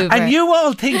 here's a hoover. And you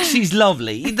all think she's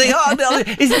lovely.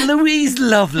 Isn't Louise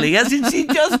lovely? Isn't she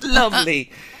just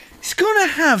lovely? She's going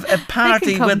to have a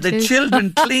party when the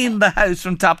children clean the house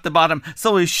from top to bottom,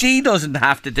 so she doesn't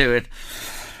have to do it.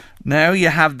 Now you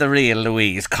have the real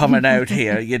Louise coming out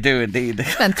here. You do indeed.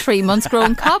 Spent 3 months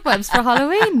growing cobwebs for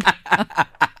Halloween.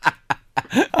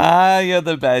 You're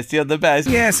the best.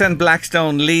 Yes, and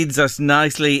Blackstone leads us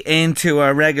nicely into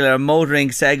our regular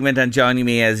motoring segment, and joining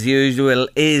me as usual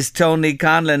is Tony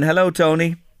Conlon. Hello,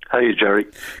 Tony. Hi, Jerry.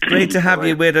 Great to have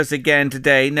you with us again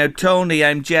today. Now, Tony,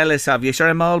 I'm jealous of you. Sure,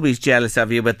 I'm always jealous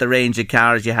of you with the range of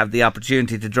cars you have the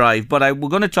opportunity to drive. But we're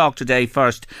going to talk today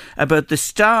first about the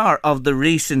star of the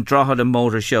recent Drogheda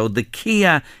Motor Show, the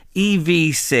Kia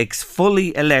EV6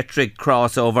 fully electric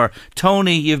crossover.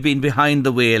 Tony, you've been behind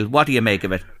the wheel. What do you make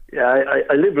of it? Yeah,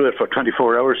 I lived with it for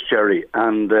 24 hours, Jerry,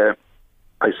 and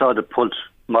I saw the Pulse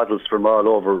models from all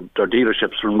over, their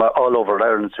dealerships from all over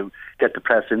Ireland to get the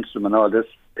press into them and all this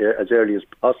as early as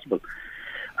possible.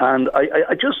 And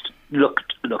I just look,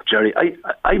 Jerry,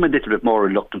 I'm a little bit more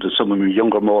reluctant to some of my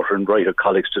younger motor and rider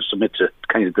colleagues to submit to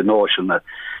kind of the notion that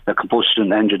the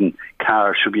combustion engine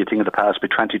car should be a thing of the past by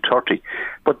 2030.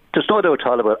 But there's no doubt at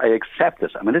all about it. I accept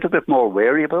it. I'm a little bit more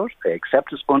wary about it. I accept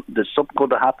there's something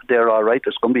going to happen there, all right.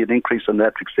 There's going to be an increase in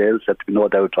electric sales, that be no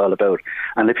doubt at all about.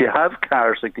 And if you have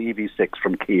cars like the EV6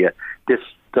 from Kia,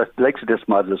 the likes of this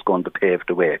model is going to pave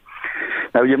the way.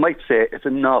 Now, you might say it's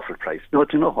an awful price. No,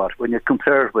 do you know what? When you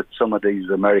compare it with some of these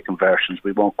American versions,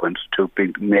 we won't go into too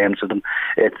big names of them.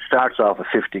 It starts off at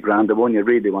 50 grand. The one you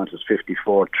really want is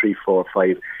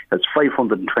 54,345. It's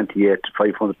 528 to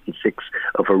 506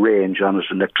 of a range on it,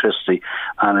 electricity,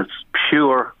 and it's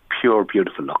pure,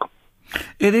 beautiful look.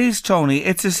 It is, Tony.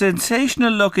 It's a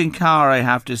sensational looking car, I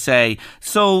have to say.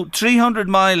 So 300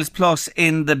 miles plus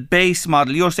in the base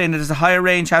model. You're saying it has a higher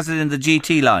range, has it in the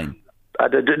GT line?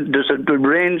 There's a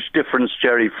range difference,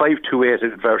 Jerry,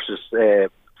 528 versus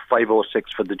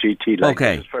 506 for the GT line.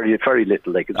 Okay. It's very, very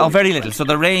little. Like, very little. So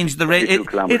the range,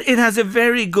 it has a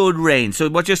very good range. So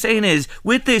what you're saying is,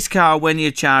 with this car, when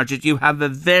you charge it, you have a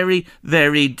very,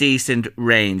 very decent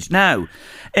range. Now,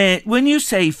 when you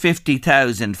say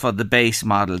 50,000 for the base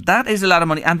model, that is a lot of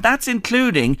money, and that's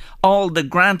including all the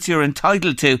grants you're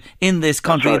entitled to in this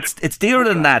country. Right. It's dearer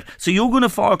than that. So you're going to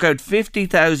fork out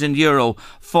 €50,000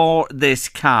 for this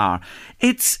car.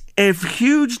 It's a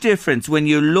huge difference when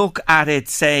you look at it,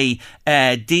 say,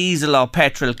 diesel or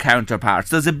petrol counterparts.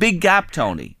 There's a big gap,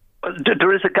 Tony.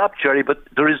 There is a gap, Jerry, but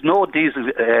there is no diesel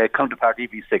counterpart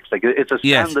EV6. Like, it's a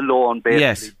standalone,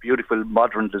 basically beautiful,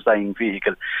 modern design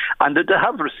vehicle, and they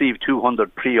have received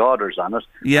 200 pre-orders on it.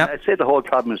 Yeah, I'd say the whole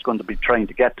problem is going to be trying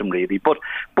to get them, really. But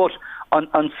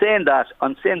on saying that,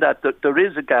 there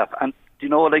is a gap, and you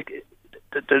know, like,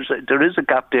 there is a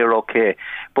gap there, okay,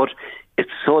 but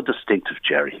it's so distinctive,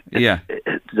 Jerry.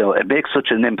 It makes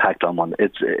such an impact on one.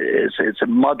 It's a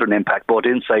modern impact, both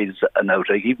inside and out.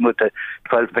 Like, even with the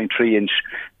 12.3-inch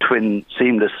twin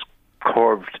seamless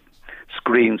curved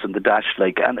screens on the dash,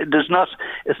 like, and it's not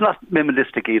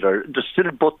minimalistic either. There's still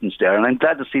buttons there, and I'm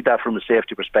glad to see that from a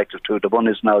safety perspective too. The one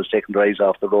is now taking the eyes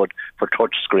off the road for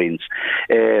touch screens.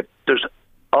 There's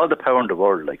all the power in the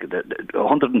world, like the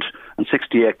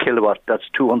 168 kilowatt, that's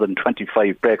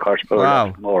 225 brake horsepower.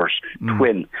 Wow. Motors,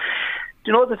 twin.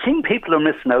 You know, the thing people are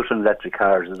missing out on electric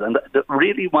cars is, and they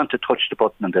really want to touch the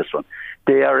button on this one,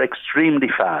 they are extremely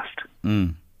fast.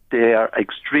 They are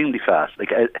extremely fast.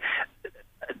 Like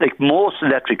most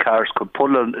electric cars could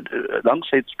pull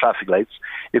alongside traffic lights.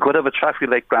 You could have a traffic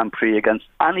light Grand Prix against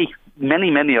many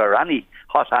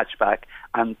hot hatchback,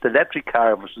 and the electric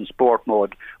car, if it was in sport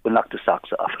mode, will knock the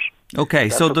socks off it. Okay,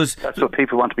 that's what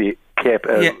people want to be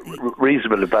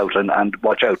reasonable about and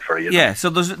watch out for. You know? Yeah, so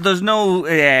there's no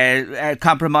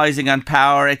compromising on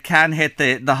power. It can hit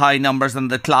the high numbers on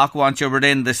the clock once you're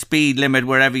within the speed limit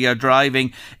wherever you're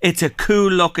driving. It's a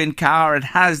cool looking car. It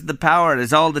has the power. It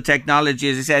has all the technology,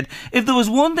 as I said. If there was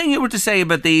one thing you were to say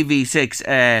about the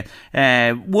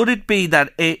EV6, would it be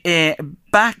that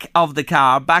back of the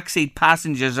car, backseat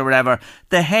passengers or whatever,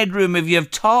 the headroom, if you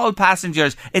have tall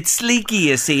passengers, it's sleeky,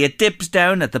 you see. It dips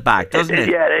down at the back, doesn't it?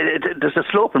 Yeah, there's a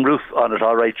sloping roof on it,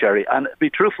 all right, Jerry. And to be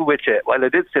truthful with you, while I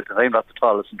did sit there, I'm not the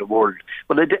tallest in the world,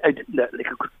 but I could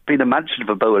be imaginative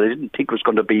about it. I didn't think it was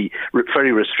going to be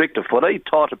very restrictive. What I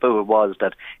thought about it was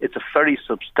that it's a very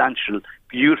substantial,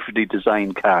 beautifully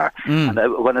designed car. And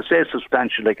when I say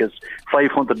substantial, like, it's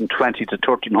 520 to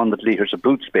 1,300 litres of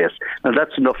boot space. Now,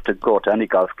 that's enough to go to any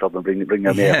golf club and bring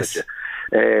your mate with you.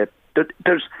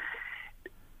 There's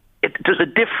a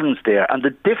difference there, and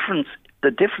the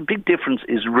big difference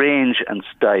is range and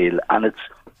style. And it's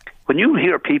when you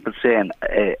hear people saying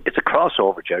it's a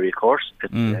crossover, Jerry. Of course,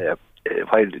 while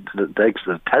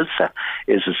the Tesla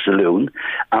is a saloon,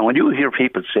 and when you hear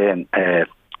people saying,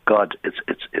 God,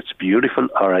 it's beautiful,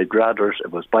 or I'd rather, if I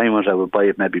was buying it, I would buy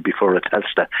it maybe before a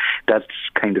Tesla. That's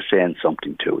kind of saying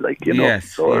something too, like, you know.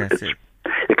 Yes, so yes,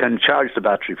 it can charge the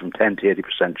battery from 10 to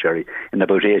 80%, Jerry, in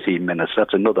about 18 minutes.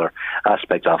 That's another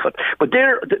aspect of it. But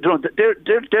they're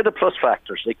the plus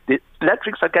factors. Like, the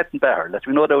electrics are getting better. Let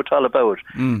me know what it's all about.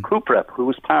 Cupra, who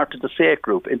was part of the SEAT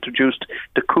group, introduced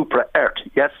the Cupra Earth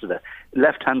yesterday.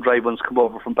 Left-hand drive ones come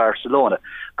over from Barcelona,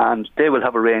 and they will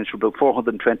have a range from about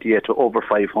 428 to over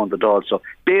 500 also,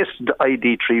 based on the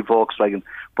ID3 Volkswagen.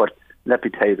 But let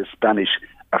me tell you, the Spanish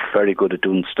are very good at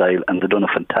doing style, and they've done a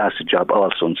fantastic job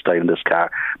also in styling this car.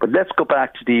 But let's go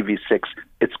back to the EV6.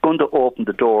 It's going to open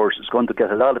the doors. It's going to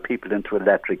get a lot of people into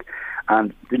electric.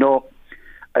 And, you know,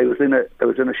 I was in a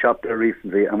shop there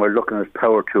recently, and we're looking at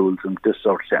power tools and this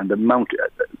sort of thing, and the amount,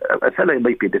 I felt like it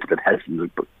might be a little bit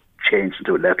hesitant, but change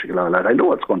into electric and all that. I know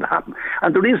what's going to happen.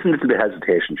 And there is a little bit of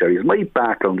hesitation, Jerry. In my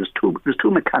background, there's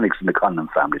two mechanics in the Conlon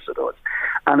family, so there was.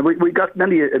 And we got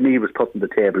many of me was put on the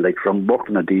table, like, from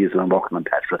working on diesel and working on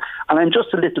petrol. And I'm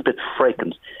just a little bit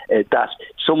frightened that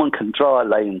someone can draw a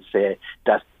line and say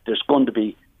that there's going to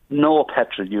be no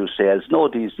petrol use sales, no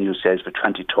diesel use sales for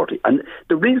 2030. And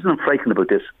the reason I'm frightened about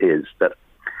this is that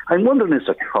I'm wondering, is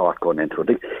there thought going into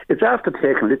it? It's after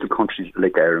taking little countries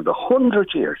like Ireland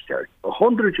 100 years, Jerry,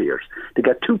 100 years to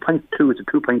get 2.2 to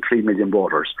 2.3 million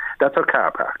voters. That's our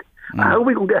car park. How are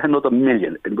we going to get another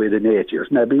million within 8 years?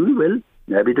 Maybe we will.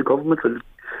 Maybe the government will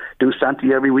do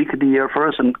something every week of the year for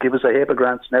us and give us a heap of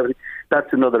grants and everything.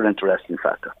 That's another interesting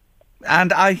factor.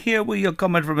 And I hear where you're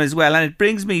coming from as well, and it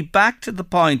brings me back to the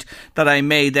point that I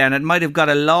made there, and it might have got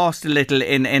lost a little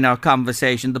in our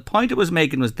conversation. The point I was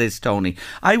making was this, Tony.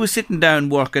 I was sitting down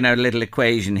working out a little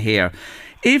equation here.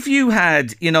 If you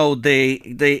had,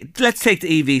 let's take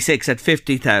the EV6 at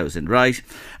 50,000, right?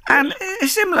 And a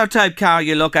similar type car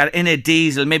you look at in a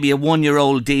diesel, maybe a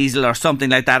 1-year-old diesel or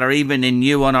something like that, or even in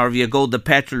new one, or if you go the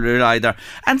petrol route either.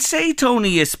 And say, Tony,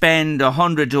 you spend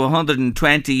 100 to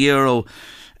 120 euro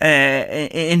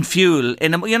in fuel.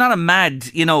 You're not a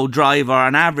mad, driver.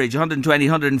 On average, 120,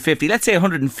 150. Let's say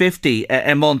 150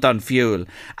 a month on fuel,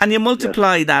 and you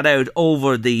multiply that out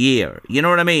over the year. You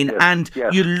know what I mean? Yes. And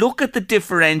you look at the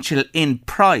differential in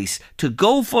price to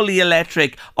go fully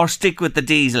electric or stick with the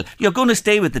diesel. You're going to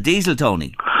stay with the diesel,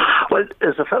 Tony. Well,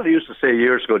 as a fellow used to say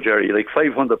years ago, Jerry, like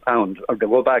 £500, or they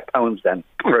go back pounds then,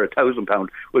 or £1,000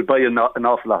 will buy an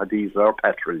awful lot of diesel or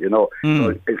petrol.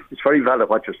 So it's very valid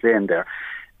what you're saying there.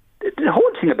 The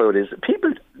whole thing about it is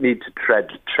people need to tread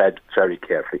very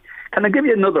carefully. Can I give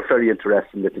you another very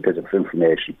interesting little bit of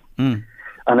information? And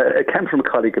it came from a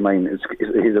colleague of mine.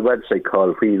 He's a website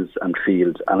called Wheels and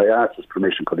Fields, and I asked his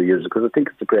permission could I use it because I think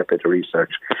it's a great bit of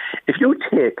research. If you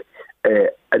take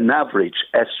an average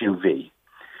SUV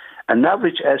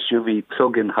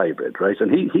plug-in hybrid, right,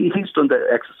 and he's done the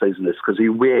exercise in this because he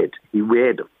weighed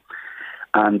them,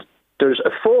 and there's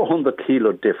a 400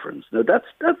 kilo difference. Now that's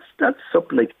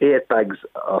something like 8 bags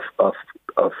of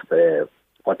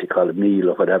what do you call it, meal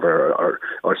or whatever,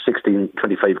 or 16,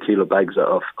 25 kilo bags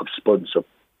of spuds of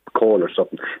coal or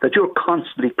something that you're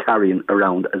constantly carrying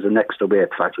around as an extra weight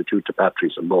factor due to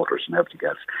batteries and motors and everything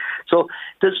else. So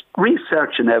there's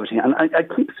research and everything, and I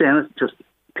keep saying it, just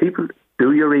people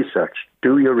do your research.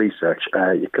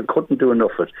 You couldn't do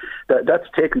enough of it. That's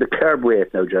taking the carb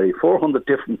weight now, Jerry. 400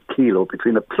 different kilo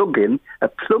between a plug-in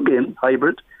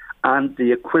hybrid and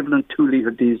the equivalent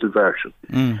 2-litre diesel version.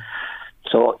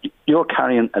 So you're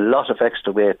carrying a lot of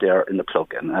extra weight there in the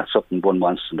plug-in. That's something one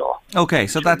wants to know. Okay,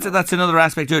 so that's another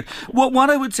aspect to it. What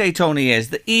I would say, Tony, is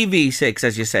the EV6,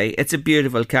 as you say, it's a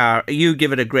beautiful car. You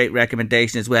give it a great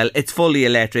recommendation as well. It's fully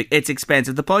electric. It's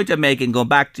expensive. The point I'm making, going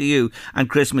back to you and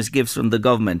Christmas gifts from the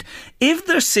government, if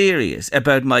they're serious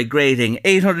about migrating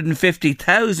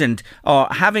 850,000 or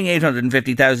having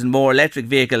 850,000 more electric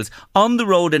vehicles on the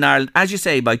road in Ireland, as you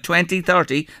say, by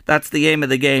 2030, that's the aim of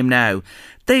the game now,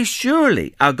 they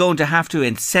surely are going to have to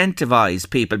incentivise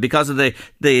people because of the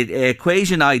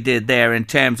equation I did there in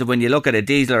terms of when you look at a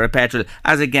diesel or a petrol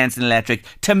as against an electric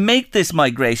to make this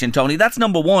migration, Tony. That's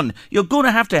number one. You're going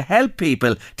to have to help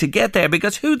people to get there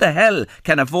because who the hell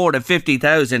can afford a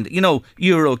 50,000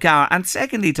 euro car? And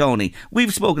secondly, Tony,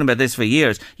 we've spoken about this for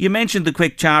years. You mentioned the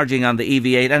quick charging on the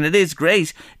EV8 and it is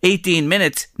great. 18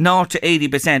 minutes, 0 to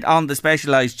 80% on the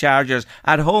specialised chargers.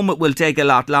 At home it will take a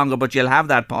lot longer, but you'll have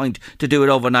that point to do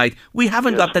it overnight. We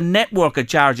haven't got the network of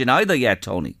charging either yet,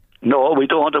 Tony. No, we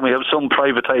don't, and we have some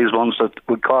privatised ones that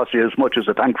would cost you as much as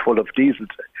a tank full of diesel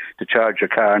to charge your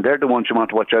car, and they're the ones you want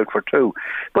to watch out for too.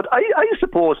 But I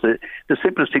suppose the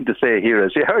simplest thing to say here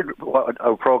is, you heard what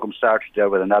our programme started there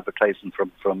with an advertisement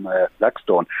from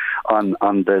Blackstone on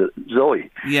the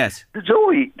Zoe. Yes. The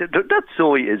Zoe, that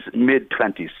Zoe is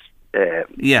mid-20s.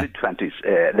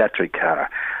 Mid-20s electric car.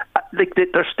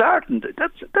 They're starting.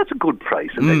 That's a good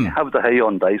price, and then you have the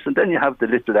Hyundais, and then you have the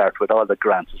Little Art with all the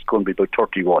grants. It's going to be about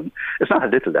 31. It's not a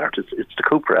Little Art. It's the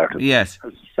Cooper Art. Yes,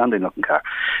 it's a standing-looking car.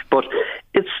 But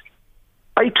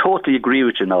I totally agree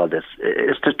with you in all this.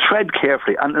 It's to tread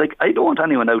carefully, and I don't want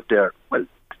anyone out there. Well,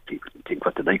 people can think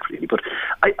what they like really, but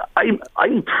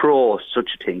I'm pro such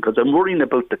a thing because I'm worrying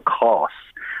about the costs.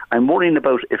 I'm worrying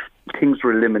about if things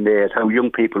were eliminated, how young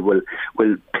people will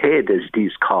pay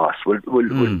these costs,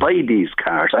 will buy these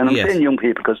cars. And I'm saying young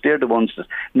people because they're the ones that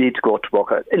need to go to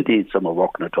work. Indeed, some are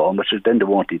working at home, which is then they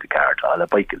won't need a car at all. A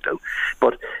bike will do.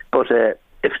 But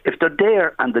if they're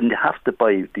there and then they have to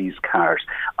buy these cars,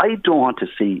 I want to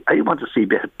see a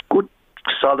good,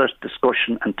 solid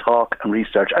discussion and talk and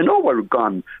research. I know we're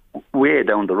gone way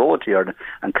down the road here,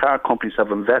 and car companies have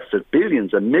invested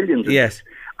billions and millions. Yes.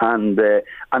 And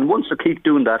once they keep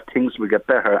doing that, things will get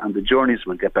better and the journeys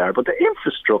will get better. But the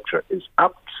infrastructure is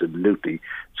absolutely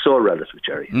so relative,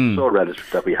 Jerry. So relative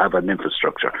that we have an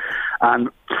infrastructure and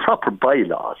proper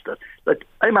bylaws that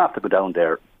I'm apt to go down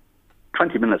there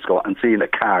 20 minutes ago and seeing a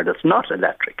car that's not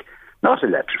electric,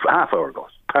 for half hour ago,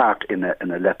 parked in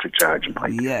an electric charging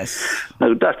point. Yes.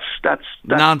 Now that's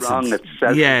nonsense.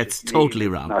 Wrong. It's totally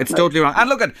wrong. It's totally wrong. And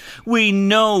look, we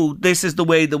know this is the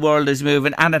way the world is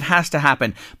moving, and it has to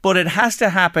happen. But it has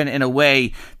to happen in a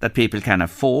way that people can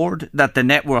afford, that the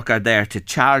network are there to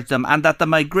charge them, and that the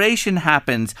migration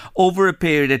happens over a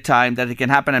period of time, that it can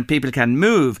happen and people can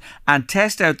move and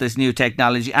test out this new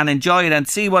technology and enjoy it and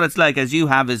see what it's like, as you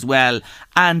have as well,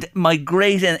 and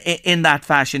migrate in that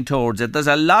fashion towards it. There's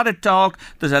a lot of talk.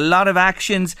 There's a lot of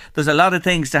actions. There's a lot of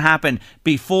things to happen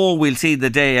before we'll see the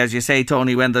day, as you say,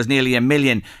 Tony, when there's nearly 1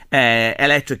 million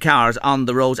electric cars on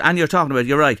the roads. And you're talking about,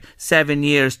 you're right, 7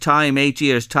 years' time, 8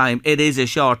 years' time. It is a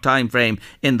short time frame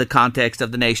in the context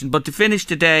of the nation. But to finish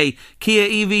today, Kia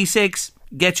EV6,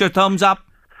 get your thumbs up.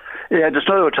 Yeah, there's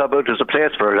no doubt about there's a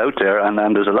place for it out there, and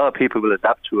there's a lot of people will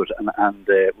adapt to it and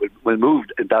will move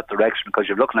in that direction, because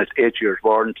you're looking at 8 years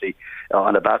warranty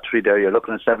on a battery there, you're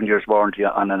looking at 7 years warranty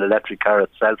on an electric car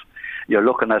itself, you're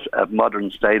looking at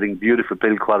modern styling, beautiful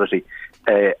build quality,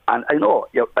 and I know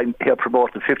I'm here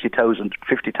promoting 50,000,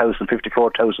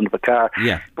 54,000 of a car,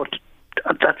 but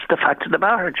that's the fact of the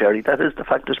matter, Jerry. That is the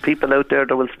fact. There's people out there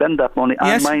that will spend that money,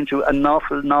 and mind you, an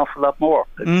awful lot more.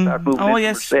 Start moving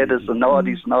into Mercedes and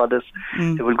Audis and all this.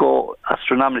 It will go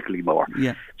astronomically more.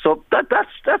 Yeah. So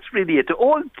that's really it. The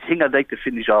only thing I'd like to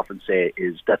finish off and say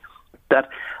is that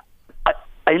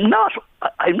I'm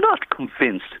not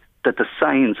convinced that the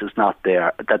science is not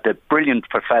there, that the brilliant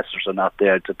professors are not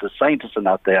there, that the scientists are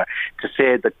not there to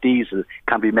say that diesel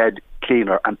can be made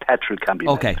cleaner and petrol can be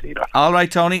made cleaner. All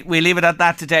right, Tony, we'll leave it at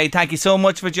that today. Thank you so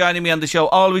much for joining me on the show.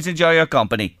 Always enjoy your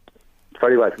company.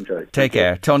 Very welcome, Jerry. Take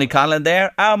care. Tony Conlon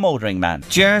there, our motoring man.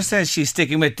 Ger says she's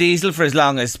sticking with diesel for as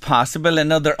long as possible.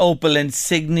 Another Opel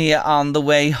Insignia on the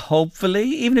way, hopefully.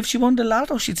 Even if she won the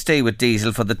lotto, she'd stay with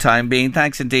diesel for the time being.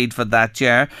 Thanks indeed for that,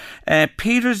 Ger.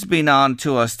 Peter's been on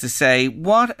to us to say,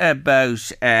 what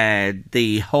about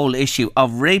the whole issue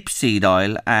of rapeseed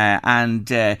oil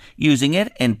and using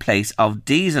it in place of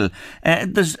diesel?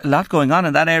 There's a lot going on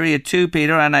in that area too,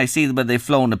 Peter, and I see that they've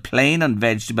flown a plane on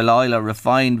vegetable oil or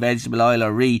refined vegetable oil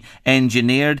or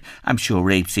re-engineered. I'm sure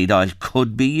rapeseed oil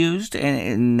could be used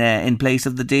in place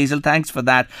of the diesel. Thanks for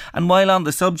that. And while on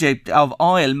the subject of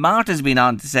oil, Martha's been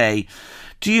on to say,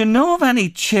 do you know of any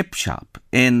chip shop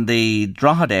in the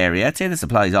Drogheda area, I'd say this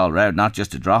applies all around, not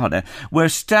just to Drogheda, where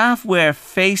staff wear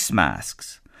face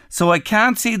masks so I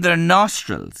can't see their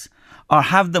nostrils, or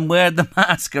have them wear the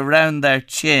mask around their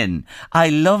chin? I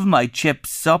love my chip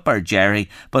supper, Jerry,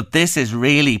 but this is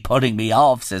really putting me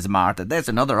off, says Martha. There's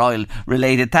another oil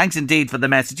related. Thanks indeed for the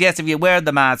message. Yes, if you wear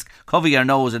the mask, cover your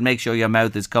nose and make sure your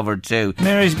mouth is covered too.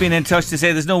 Mary's been in touch to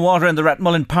say there's no water in the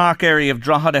Rathmullen Park area of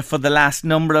Drogheda for the last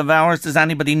number of hours. Does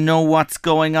anybody know what's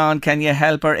going on? Can you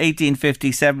help her?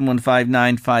 1850 715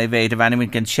 958. If anyone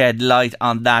can shed light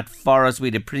on that for us,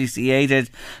 we'd appreciate it.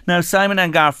 Now, Simon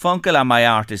and Garfunkel are my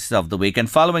artists of the week,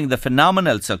 and following the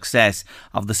phenomenal success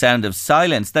of The Sound of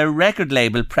Silence, their record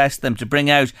label pressed them to bring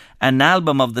out an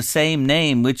album of the same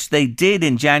name, which they did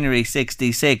in January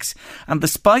 66. And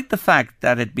despite the fact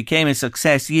that it became a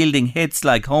success, yielding hits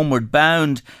like Homeward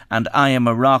Bound and I Am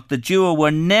a Rock, the duo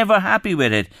were never happy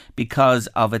with it because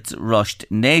of its rushed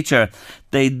nature.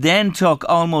 They then took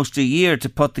almost a year to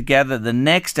put together the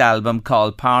next album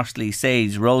called Parsley,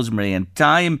 Sage, Rosemary and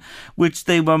Thyme, which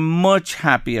they were much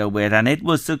happier with, and it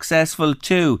was successful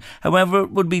too. However,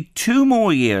 it would be 2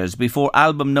 more years before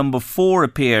album number 4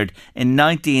 appeared in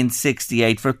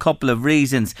 1968 for a couple of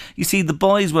reasons. You see, the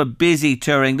boys were busy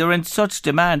touring. They were in such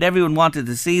demand. Everyone wanted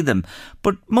to see them.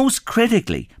 But most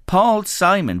critically, Paul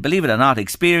Simon, believe it or not,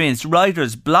 experienced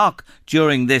writer's block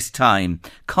during this time,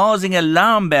 causing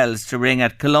alarm bells to ring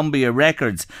at Columbia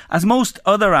Records, as most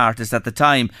other artists at the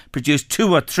time produced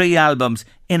 2 or 3 albums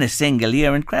in a single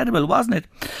year. Incredible, wasn't it?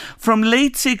 From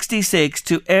late 66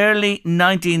 to early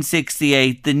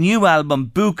 1968, the new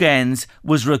album Bookends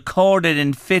was recorded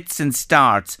in fits and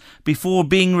starts before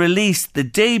being released the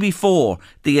day before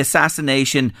the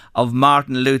assassination of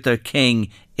Martin Luther King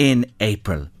in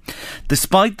April.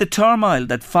 Despite the turmoil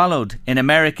that followed in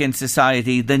American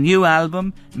society, the new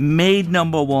album made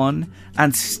number 1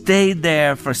 and stayed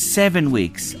there for 7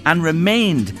 weeks and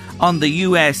remained on the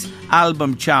US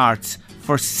album charts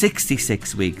for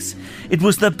 66 weeks. It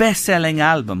was the best-selling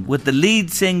album, with the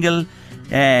lead single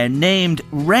named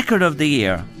Record of the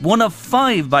Year, one of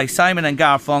 5 by Simon and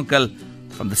Garfunkel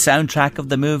from the soundtrack of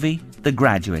the movie The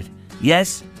Graduate.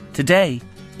 Yes, today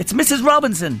it's Mrs.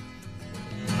 Robinson.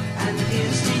 And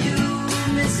here's to you,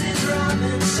 Mrs.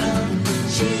 Robinson.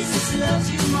 Jesus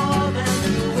loves you more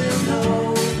than you will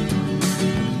know.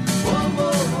 Whoa,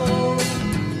 whoa, whoa.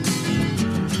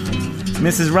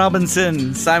 Mrs.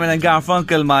 Robinson, Simon and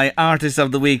Garfunkel, my artists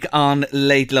of the week on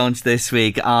Late Lunch this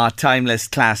week. Timeless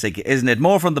classic, isn't it?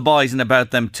 More from the boys and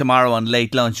about them tomorrow on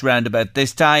Late Lunch round about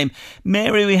this time.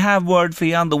 Mary, we have word for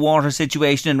you on the water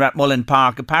situation in Rathmullen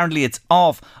Park. Apparently it's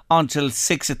off until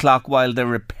 6 o'clock while they're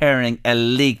repairing a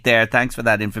leak there. Thanks for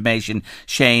that information,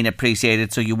 Shane. Appreciate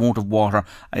it. So you won't have water,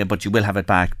 but you will have it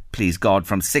back please God,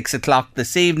 from 6 o'clock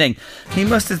this evening. He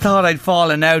must have thought I'd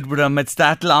fallen out with him. It's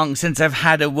that long since I've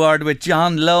had a word with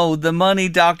John Lowe, the money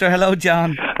doctor. Hello,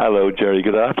 John. Hello, Jerry.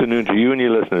 Good afternoon to you and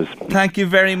your listeners. Thank you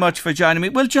very much for joining me.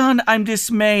 Well, John, I'm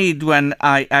dismayed when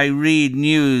I read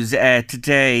news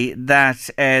today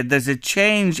that there's a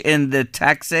change in the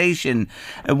taxation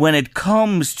when it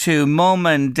comes to mum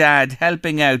and dad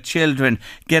helping out children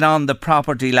get on the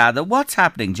property ladder. What's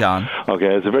happening, John?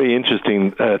 Okay, it's a very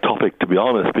interesting topic, to be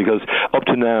honest, because up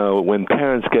to now, when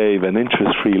parents gave an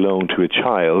interest-free loan to a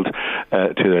child,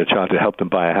 to their child to help them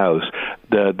buy a house,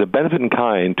 the benefit in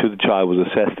kind to the child was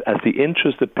assessed as the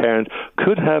interest the parent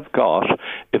could have got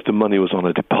if the money was on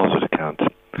a deposit account.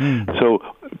 So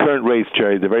current rates,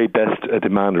 Jerry, the very best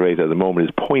demand rate at the moment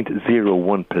is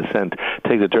 0.01%.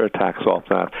 Take the dirt tax off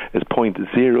that, it's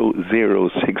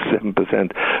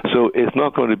 0.0067%. So it's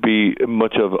not going to be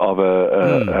much of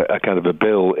a kind of a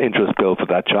interest bill for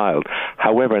that child.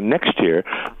 However, next year,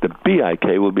 the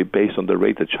BIK will be based on the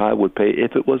rate the child would pay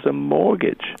if it was a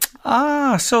mortgage.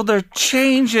 So they're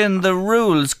changing the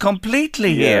rules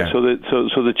completely here. So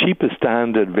the cheapest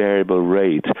standard variable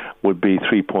rate would be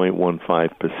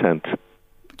 3.15%.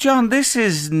 John, this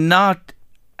is not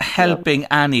helping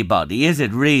anybody, is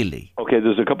it really? Okay,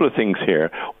 there's a couple of things here.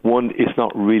 One, it's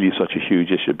not really such a huge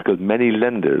issue because many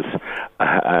lenders,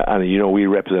 and we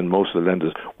represent most of the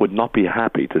lenders, would not be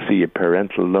happy to see a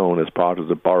parental loan as part of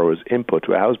the borrower's input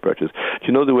to a house purchase. Do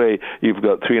you know the way you've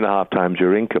got 3.5 times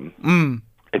your income?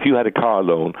 If you had a car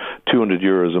loan,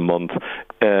 €200 a month,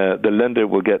 the lender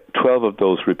will get 12 of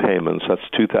those repayments, that's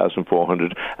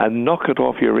 2,400, and knock it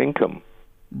off your income.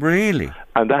 Really?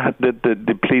 And that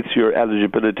depletes your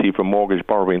eligibility for mortgage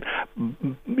borrowing,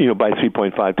 by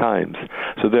 3.5 times.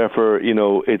 So therefore,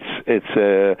 if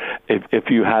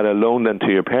you had a loan then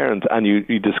to your parents and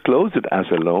you disclose it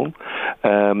as a loan,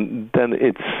 then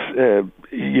it's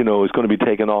it's going to be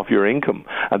taken off your income,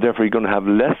 and therefore you're going to have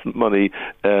less money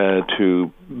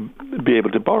to be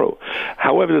able to borrow.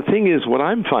 However, the thing is, what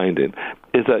I'm finding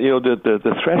is that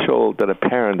the threshold that a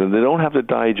parent, and they don't have to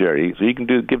die, Jerry, so you can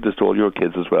give this to all your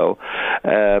kids as well,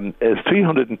 is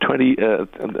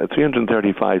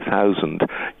 335,000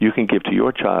 you can give to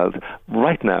your child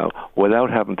right now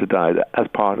without having to die as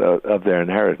part of their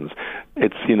inheritance.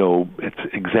 It's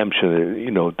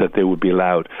exemption, that they would be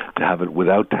allowed to have it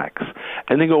without tax.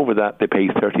 Anything over that, they pay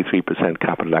 33%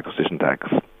 capital acquisition tax.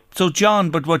 So,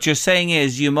 John, but what you're saying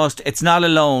is it's not a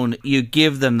loan, you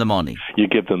give them the money. You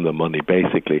give them the money,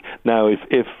 basically. Now,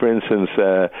 if for instance,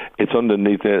 it's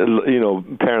underneath,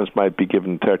 parents might be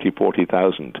given 30,000,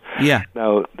 40,000. Yeah.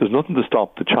 Now, there's nothing to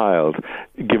stop the child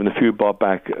giving a few bob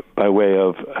back by way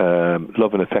of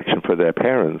love and affection for their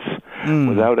parents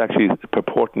without actually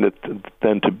purporting it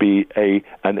then to be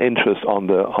an interest on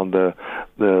the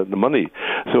money.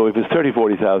 So if it's 30,000,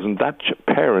 40,000, that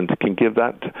parent can give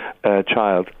that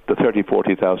child the 30,000,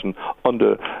 40,000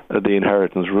 under the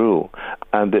inheritance rule,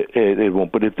 and it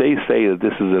won't. But if they say that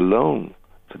this is a loan,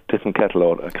 it's a different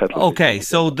kettle. Okay,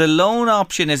 so the loan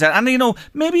option is that, and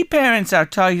maybe parents are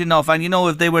tight enough, and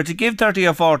if they were to give 30,000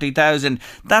 or 40,000,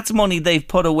 that's money they've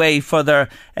put away for their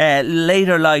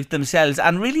later life themselves,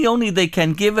 and really only they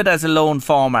can give it as a loan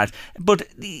format. But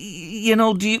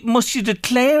must you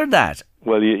declare that?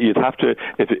 Well, you'd have to,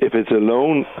 if it's a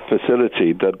loan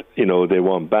facility that they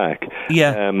want back.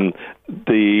 Yeah.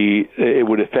 It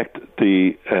would affect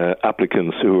the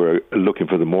applicants who are looking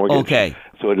for the mortgage. Okay.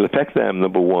 So it'll affect them,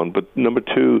 number one. But number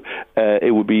two,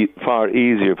 it would be far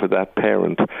easier for that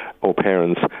parent or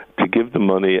parents to give the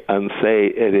money and say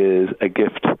it is a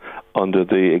gift under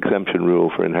the exemption rule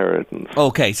for inheritance.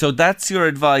 Okay, so that's your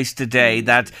advice today,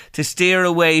 that to steer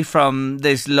away from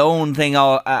this loan thing at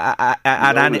all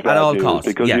costs.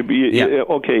 Because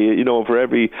for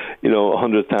every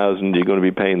 100,000 you're going to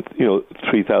be paying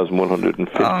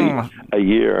 3,150 a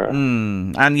year.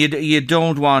 And you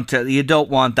don't want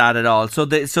that at all. So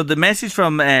the message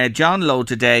from John Lowe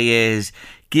today is,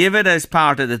 give it as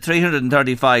part of the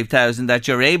 335,000 that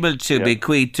you're able to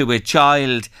bequeath to a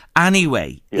child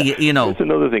anyway. Yeah. That's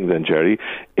another thing then, Jerry.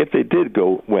 If they did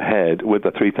go ahead with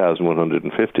the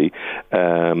 3,150, they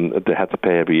had to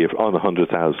pay every year on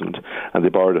 100,000, and they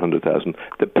borrowed 100,000.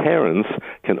 The parents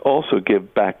can also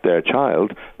give back their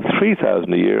child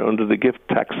 3,000 a year under the gift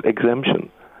tax exemption.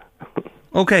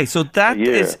 Okay, so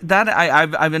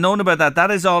I've known about that.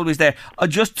 That is always there.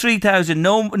 Just 3,000.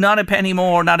 No, not a penny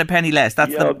more, not a penny less. Though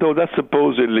that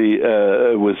supposedly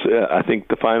was. I think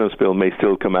the finance bill may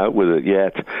still come out with it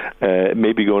yet.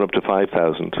 Maybe going up to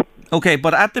 5,000. Okay,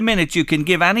 but at the minute you can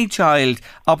give any child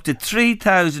up to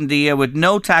 3,000 a year with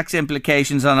no tax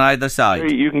implications on either side.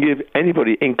 You can give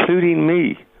anybody, including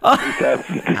me.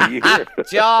 a year.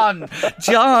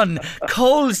 John,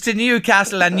 Coles to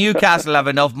Newcastle, and Newcastle have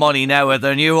enough money now with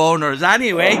their new owners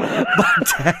anyway.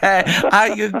 But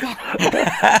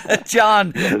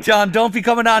John, don't be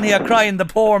coming on here crying the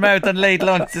poor mouth on late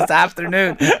lunch this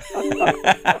afternoon.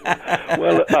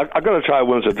 Well, I've got to try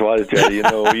once or twice, Jerry. You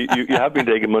know, you have been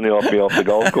taking money off me off the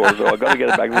golf course, so I've got to get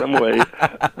it back some way.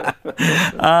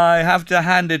 I have to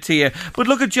hand it to you. But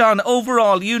look at John,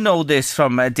 overall, you know this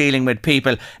from dealing with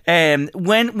people.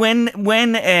 When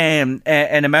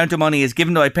an amount of money is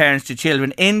given by parents to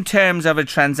children in terms of a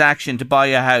transaction to buy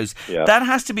a house, that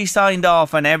has to be signed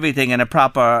off and everything in a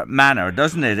proper manner,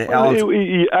 doesn't it?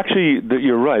 Actually,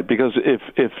 you're right, because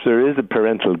if there is a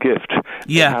parental gift,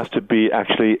 it has to be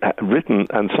actually written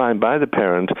and signed by the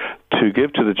parent to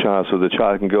give to the child, so the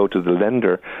child can go to the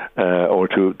lender or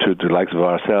to the likes of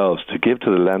ourselves to give to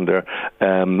the lender,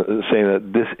 saying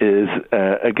that this is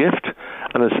a gift.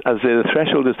 And as I say, the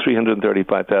threshold is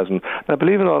 335,000. Now,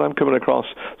 believe it or not, I'm coming across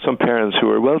some parents who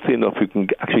are wealthy enough who can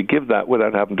actually give that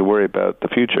without having to worry about the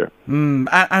future.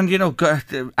 And you know,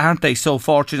 aren't they so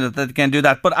fortunate that they can do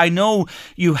that? But I know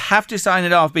you have to sign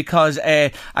it off because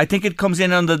I think it comes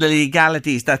in under the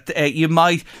legalities that you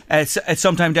might at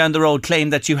sometime down the road claim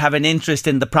that you have an interest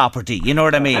in the property. You know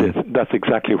what I mean? That's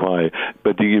exactly why.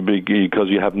 But because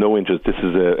you have no interest, this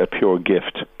is a pure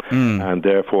gift. And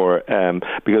therefore,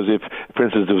 because if, for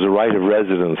instance, there was a right of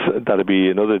residence, that would be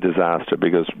another disaster,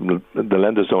 because the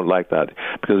lenders don't like that,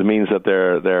 because it means that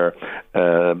their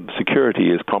security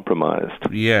is compromised.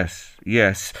 Yes.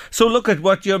 So look at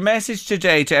what your message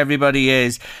today to everybody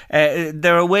is.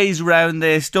 There are ways around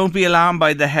this. Don't be alarmed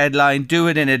by the headline. Do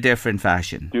it in a different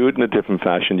fashion.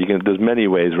 There's many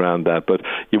ways around that, but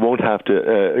you won't have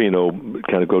to,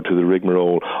 kind of go to the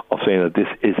rigmarole of saying that this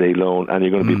is a loan and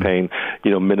you're going to be paying,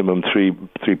 minimum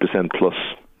 3% plus.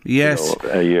 Yes,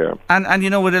 a year. And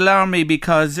it would alarm me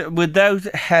because without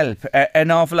help,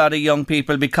 an awful lot of young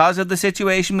people, because of the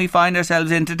situation we find ourselves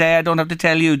in today, I don't have to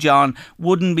tell you, John,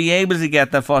 wouldn't be able to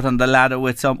get their foot on the ladder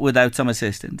without some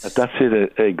assistance. That's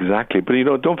it, exactly. But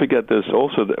don't forget this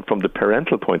also from the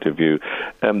parental point of view.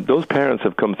 Those parents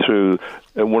have come through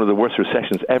one of the worst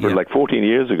recessions ever, like 14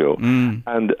 years ago,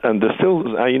 and they're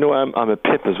still. I'm a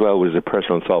PIP as well, which is a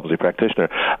personal insolvency practitioner,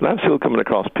 and I'm still coming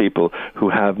across people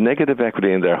who have negative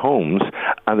equity in their homes,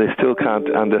 and they still can't,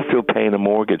 and they're still paying a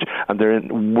mortgage, and they're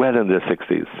well in their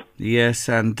 60s. Yes,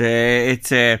 and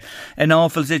it's an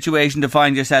awful situation to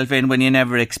find yourself in when you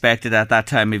never expected at that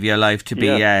time of your life to be,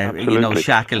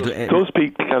 shackled. Those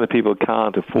kind of people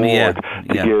can't afford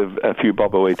to give a few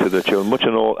bob away to their children, much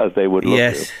and all as they would love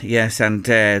to. Yes, and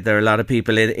there are a lot of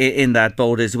people in that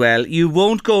boat as well. You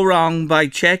won't go wrong by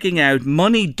checking out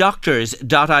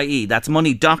moneydoctors.ie. That's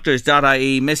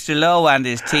moneydoctors.ie. Mr. Lowe and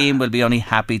his team will be only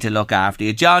happy to look after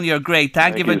you. John, you're great.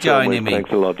 Thank you for joining me.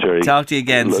 Thanks a lot, Jerry. Talk to you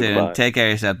again soon. Bye. Take care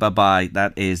of yourself. Bye-bye.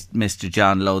 That is Mr.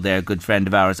 John Lowe there, good friend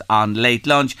of ours on Late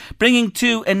Lunch, bringing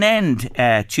to an end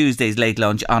Tuesday's Late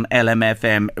Lunch on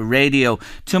LMFM Radio.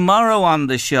 Tomorrow on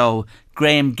the show,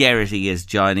 Graham Geraghty is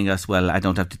joining us. Well, I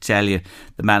don't have to tell you,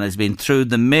 the man has been through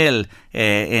the mill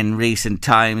in recent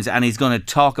times, and he's going to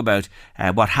talk about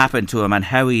what happened to him and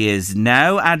how he is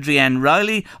now. Adrienne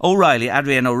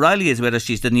O'Reilly is with us.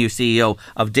 She's the new CEO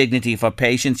of Dignity for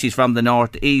Patients. She's from the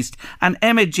North East. And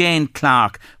Emma Jane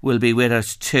Clark will be with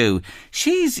us too.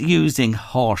 She's using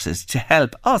horses to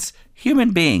help us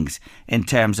human beings in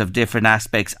terms of different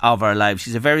aspects of our lives.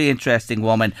 She's a very interesting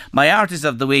woman. My Artist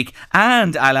of the Week,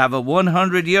 and I'll have a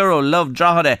 €100 Love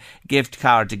Drogheda gift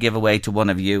card to give away to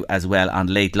one of you as well on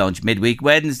Late Lunch midweek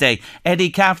Wednesday. Eddie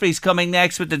Caffrey's coming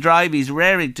next with The Drive. He's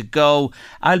raring to go.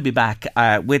 I'll be back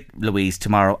with Louise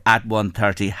tomorrow at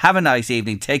 1:30. Have a nice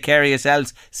evening. Take care of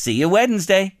yourselves. See you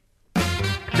Wednesday.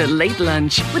 The Late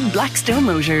Lunch with Blackstone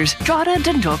Motors, Drogheda,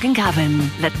 Dundalk and Cavan.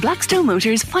 Let Blackstone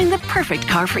Motors find the perfect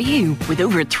car for you. With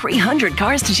over 300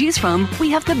 cars to choose from, we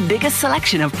have the biggest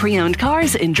selection of pre-owned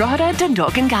cars in Drogheda,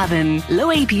 Dundalk and Cavan. Low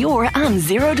APR and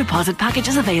zero deposit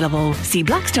packages available. See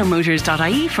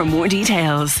blackstonemotors.ie for more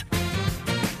details.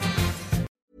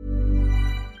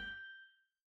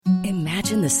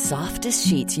 Imagine the softest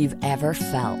sheets you've ever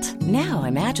felt. Now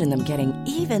imagine them getting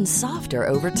even softer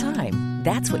over time.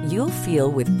 That's what you'll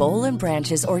feel with Boll &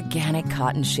 Branch's organic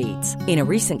cotton sheets. In a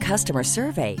recent customer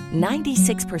survey,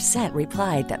 96%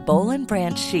 replied that Boll &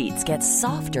 Branch sheets get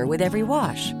softer with every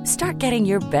wash. Start getting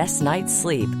your best night's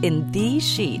sleep in these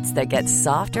sheets that get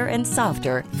softer and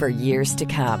softer for years to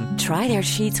come. Try their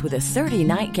sheets with a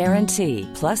 30-night guarantee.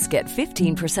 Plus, get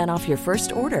 15% off your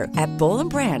first order at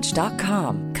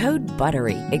bollandbranch.com. Code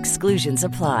BUTTERY. Exclusions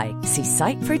apply. See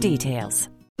site for details.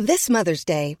 This Mother's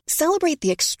Day, celebrate the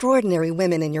extraordinary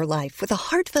women in your life with a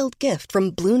heartfelt gift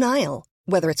from Blue Nile.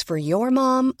 Whether it's for your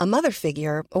mom, a mother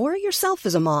figure, or yourself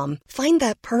as a mom, find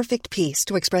that perfect piece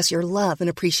to express your love and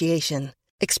appreciation.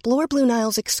 Explore Blue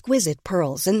Nile's exquisite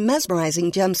pearls and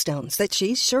mesmerizing gemstones that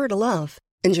she's sure to love.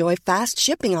 Enjoy fast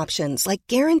shipping options like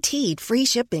guaranteed free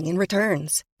shipping and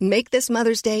returns. Make this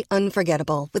Mother's Day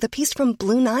unforgettable with a piece from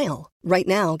Blue Nile. Right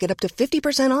now, get up to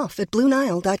 50% off at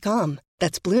BlueNile.com.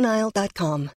 That's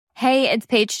BlueNile.com. Hey, it's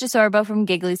Paige DeSorbo from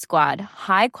Giggly Squad.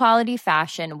 High quality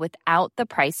fashion without the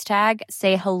price tag.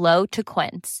 Say hello to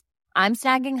Quince. I'm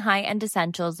snagging high-end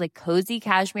essentials like cozy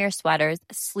cashmere sweaters,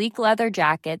 sleek leather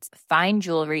jackets, fine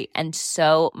jewelry, and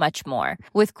so much more.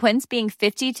 With Quince being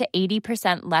 50 to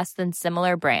 80% less than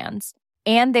similar brands.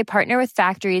 And they partner with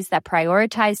factories that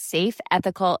prioritize safe,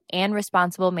 ethical, and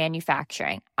responsible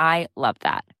manufacturing. I love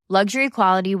that. Luxury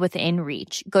quality within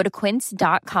reach. Go to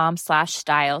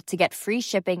quince.com/style to get free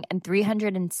shipping and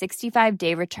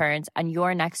 365-day returns on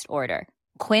your next order.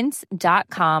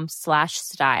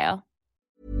 Quince.com/style.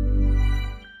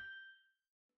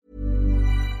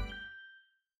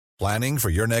 Planning for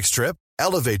your next trip?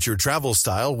 Elevate your travel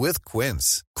style with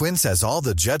Quince. Quince has all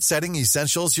the jet-setting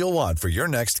essentials you'll want for your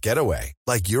next getaway,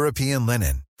 like European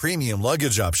linen, premium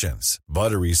luggage options,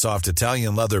 buttery soft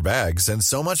Italian leather bags, and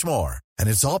so much more. And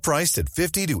it's all priced at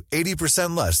 50 to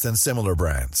 80% less than similar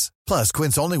brands. Plus,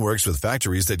 Quince only works with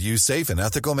factories that use safe and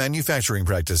ethical manufacturing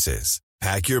practices.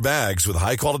 Pack your bags with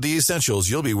high-quality essentials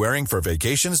you'll be wearing for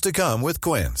vacations to come with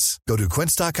Quince. Go to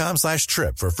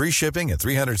quince.com/trip for free shipping and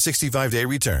 365-day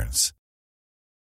returns.